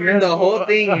Yeah, to you. the whole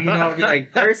thing,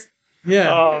 like first Yeah.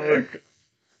 Oh,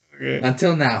 okay.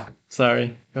 until now.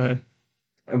 Sorry. Go ahead.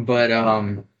 But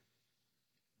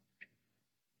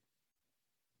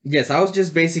yes, I was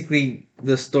just basically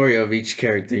the story of each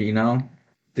character,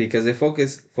 because it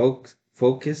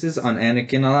focuses on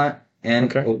Anakin a lot and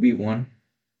Okay. Obi-Wan,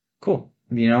 Cool.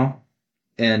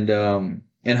 and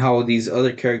how these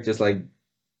other characters like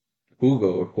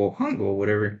Hugo or Huango or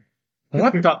whatever.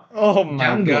 What the? Oh my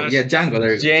Django, gosh. yeah, Django.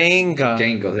 There,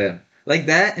 Jenga. yeah, like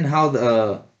that, and how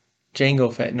the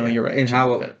Django Fett. No, you're right. and how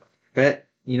Jango Fett. Fett,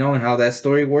 and how that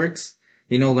story works.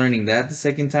 Learning that the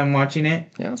second time watching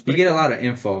it, Yeah, that's you pretty get a lot of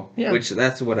info, Yeah. which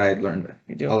that's what I learned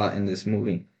You do. a lot in this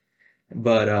movie.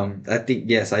 But I think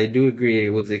yes, I do agree it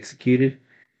was executed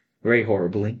very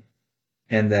horribly,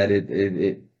 and that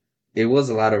it was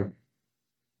a lot of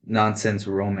nonsense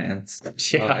romance.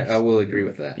 Yeah. I will agree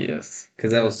with that Yes.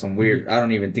 because that was some weird. I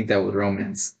don't even think that was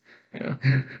romance. Yeah.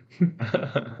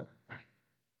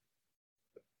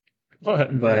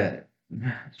 What? But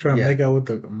Trying to yeah. make out with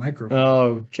the microphone.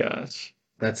 Oh gosh.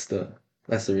 that's the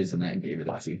reason I gave it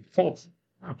a C.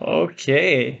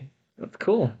 Okay. That's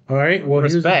cool. All right. Well,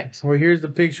 Respect. Here's the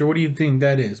picture. What do you think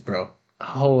that is, bro?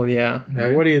 Oh yeah.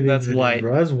 What do you think That's that is, white.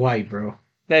 bro? That's white, bro.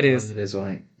 That is. It is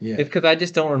white. Yeah. It's because I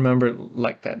just don't remember it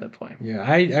like that. That's why. Yeah.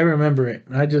 I remember it.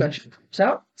 I just.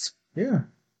 Yeah.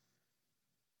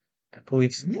 I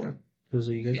believe so. Yeah.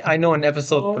 So you guys. I know in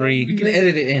episode Oh, You 3 can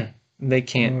edit it in. they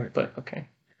can't, Alright. but okay.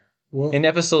 Well, In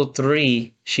episode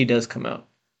 3, she does come out.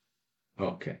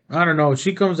 Okay. I don't know.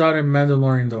 She comes out in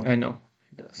Mandalorian though. I know.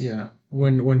 She does. Yeah.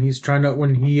 When he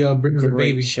brings the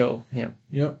Great baby. show. Yeah.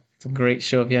 Yep. It's a great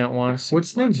show if you haven't watched. What's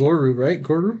his name? Goru, right?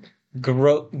 Goru.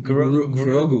 Grogu.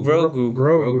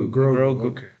 Grogu.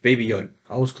 Okay. Baby Yoda.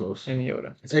 I was close. And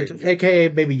Yoda. AKA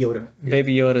Baby Yoda.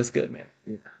 Baby Yoda's good, man.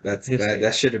 That His name.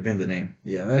 that should have been the name.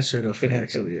 Yeah, that should have Should have.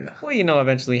 actually. Yeah. Well,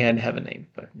 eventually he had to have a name,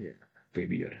 but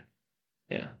Baby Yoda.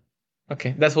 yeah.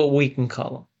 Okay, that's what we can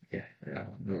call Yeah.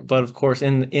 him. But of course,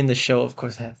 in the show, of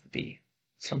course, it has to be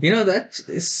something. That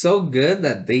is so good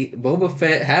that Boba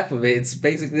Fett, half of it's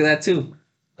basically that too.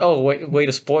 Oh, way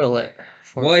to spoil it.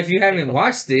 Well, if you haven't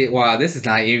watched it, wow, this is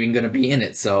not even gonna be in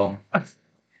it, so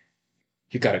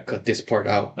you gotta cut this part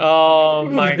out. Oh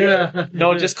my god. Yeah.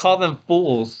 No, just call them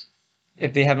fools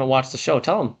if they haven't watched the show.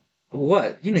 Tell them.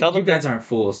 What? Tell You them guys aren't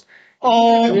fools.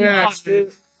 Oh Yeah. my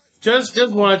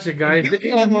Just watch it, guys.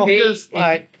 Just-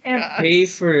 like Pay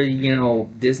for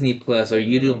Disney Plus, or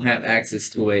you don't have access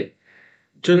to it.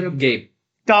 just- Gabe,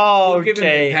 oh, give him the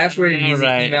okay. password and use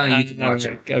Alright, email, and you can watch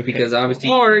it okay. because obviously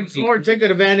or take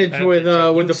advantage with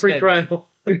the free trial.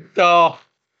 Oh.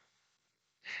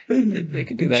 They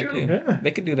could do that too. Yeah.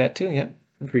 They could do that too. Yeah.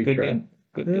 Free Good trial. deal.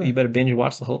 Good. Yeah. You better binge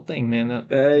watch the whole thing, man.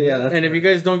 Yeah, that's And if you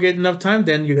guys don't get enough time,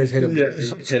 then you guys hit up.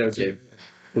 hit up Gabe,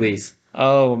 please.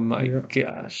 Oh my Yeah.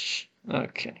 gosh.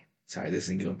 Okay. Sorry, this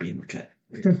ain't gonna be in the cut.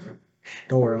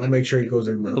 Don't worry, I'll make sure he goes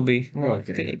in. It'll be.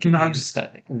 Okay. It can, No, be I'm in the just-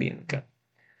 cut. It can be in the cut.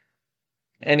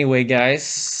 Anyway,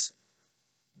 guys,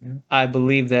 I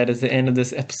believe that is the end of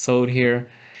this episode here.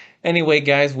 Anyway,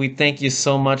 guys, we thank you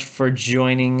so much for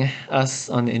joining us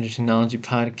on the Intertechnology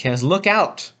Podcast. Look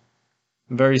out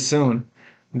very soon.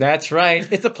 That's right.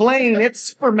 It's a plane. It's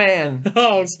Superman.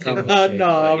 Oh,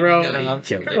 no, bro. I'm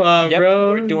Come on, Yep,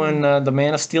 bro. we're doing the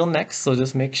Man of Steel next, so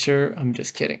just make sure. I'm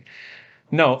just kidding.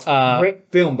 No,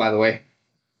 Great film, by the way.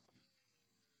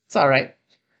 it's all right.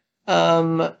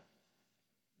 No.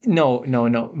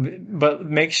 But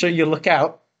make sure you look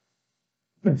out.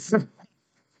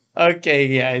 Okay,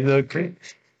 yeah, okay.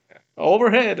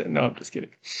 Overhead. No, I'm just kidding.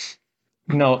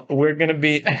 No, we're gonna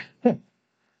be.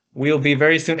 We'll be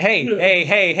very soon. Hey,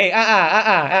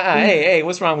 hey,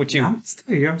 what's wrong with you? I'm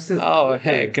still here. I'm still. Oh,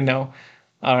 heck no.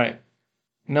 All right.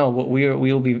 No, but we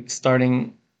will be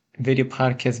starting video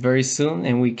podcast very soon,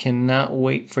 and we cannot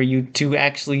wait for you to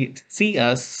actually see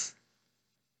us.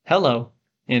 Hello,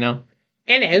 Hello.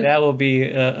 That will be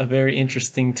a very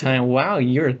interesting time. Wow,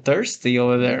 you're thirsty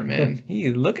over there, man.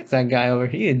 Look at that guy over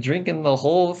here. He is drinking the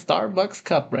whole Starbucks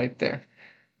cup right there.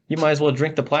 You might as well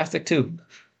drink the plastic too.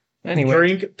 Anyway.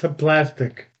 Drink the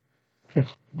plastic.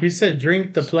 He said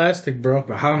drink the plastic, bro.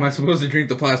 But how am I supposed to drink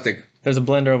the plastic? There's a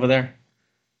blender over there.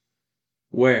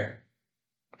 Where?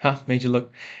 Huh? Made you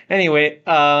look. Anyway,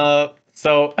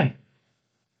 so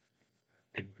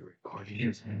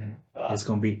It's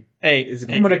gonna be. hey,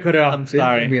 I'm gonna cut it off. I'm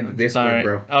sorry. be in the Discord, sorry,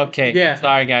 bro. Okay. Yeah.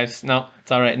 Sorry, guys. No,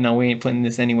 it's all right. No, we ain't putting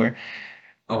this anywhere.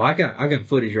 Oh, I got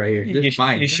footage right here. This You, is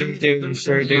fine. you sure do. You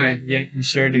sure do. Fine. Yeah, you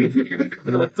sure do.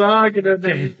 We're talking about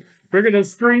it. We're gonna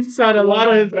screenshot a lot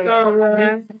of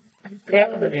his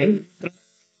stuff.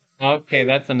 Okay,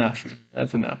 that's enough.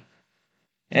 That's enough.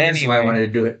 That's why I wanted to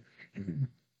do it.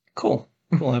 Cool.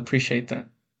 I appreciate that.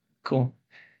 Cool.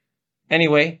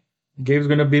 Anyway, Gabe's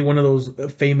gonna be one of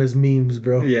those famous memes,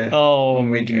 bro. Yeah. oh I'm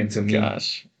my making it to me.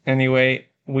 gosh. Anyway,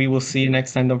 we will see you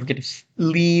next time. Don't forget to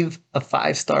leave a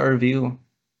 5-star review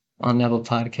on Apple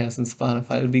Podcasts and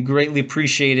Spotify. It would be greatly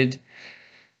appreciated.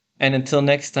 And until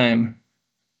next time,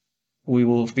 we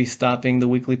will be stopping the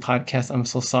weekly podcast. I'm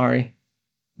so sorry,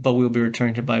 but we'll be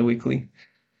returning to bi-weekly.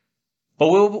 But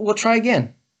we'll try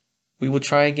again. We will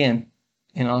try again.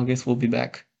 In August, we'll be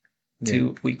back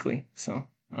to weekly. So, all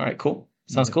right, cool.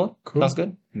 Sounds cool? Cool. Sounds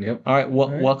good? Yep. All right,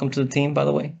 right. welcome to the team, by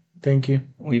the way. Thank you.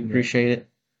 We appreciate it.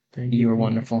 Thank You are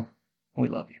wonderful. We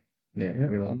love you. Yeah.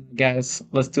 We love Guys,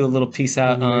 let's do a little peace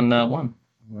out on one.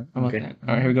 it. How about Okay. that?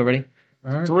 All right, here we go. Ready?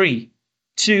 All right. 3,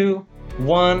 2,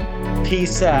 1.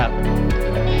 Peace out.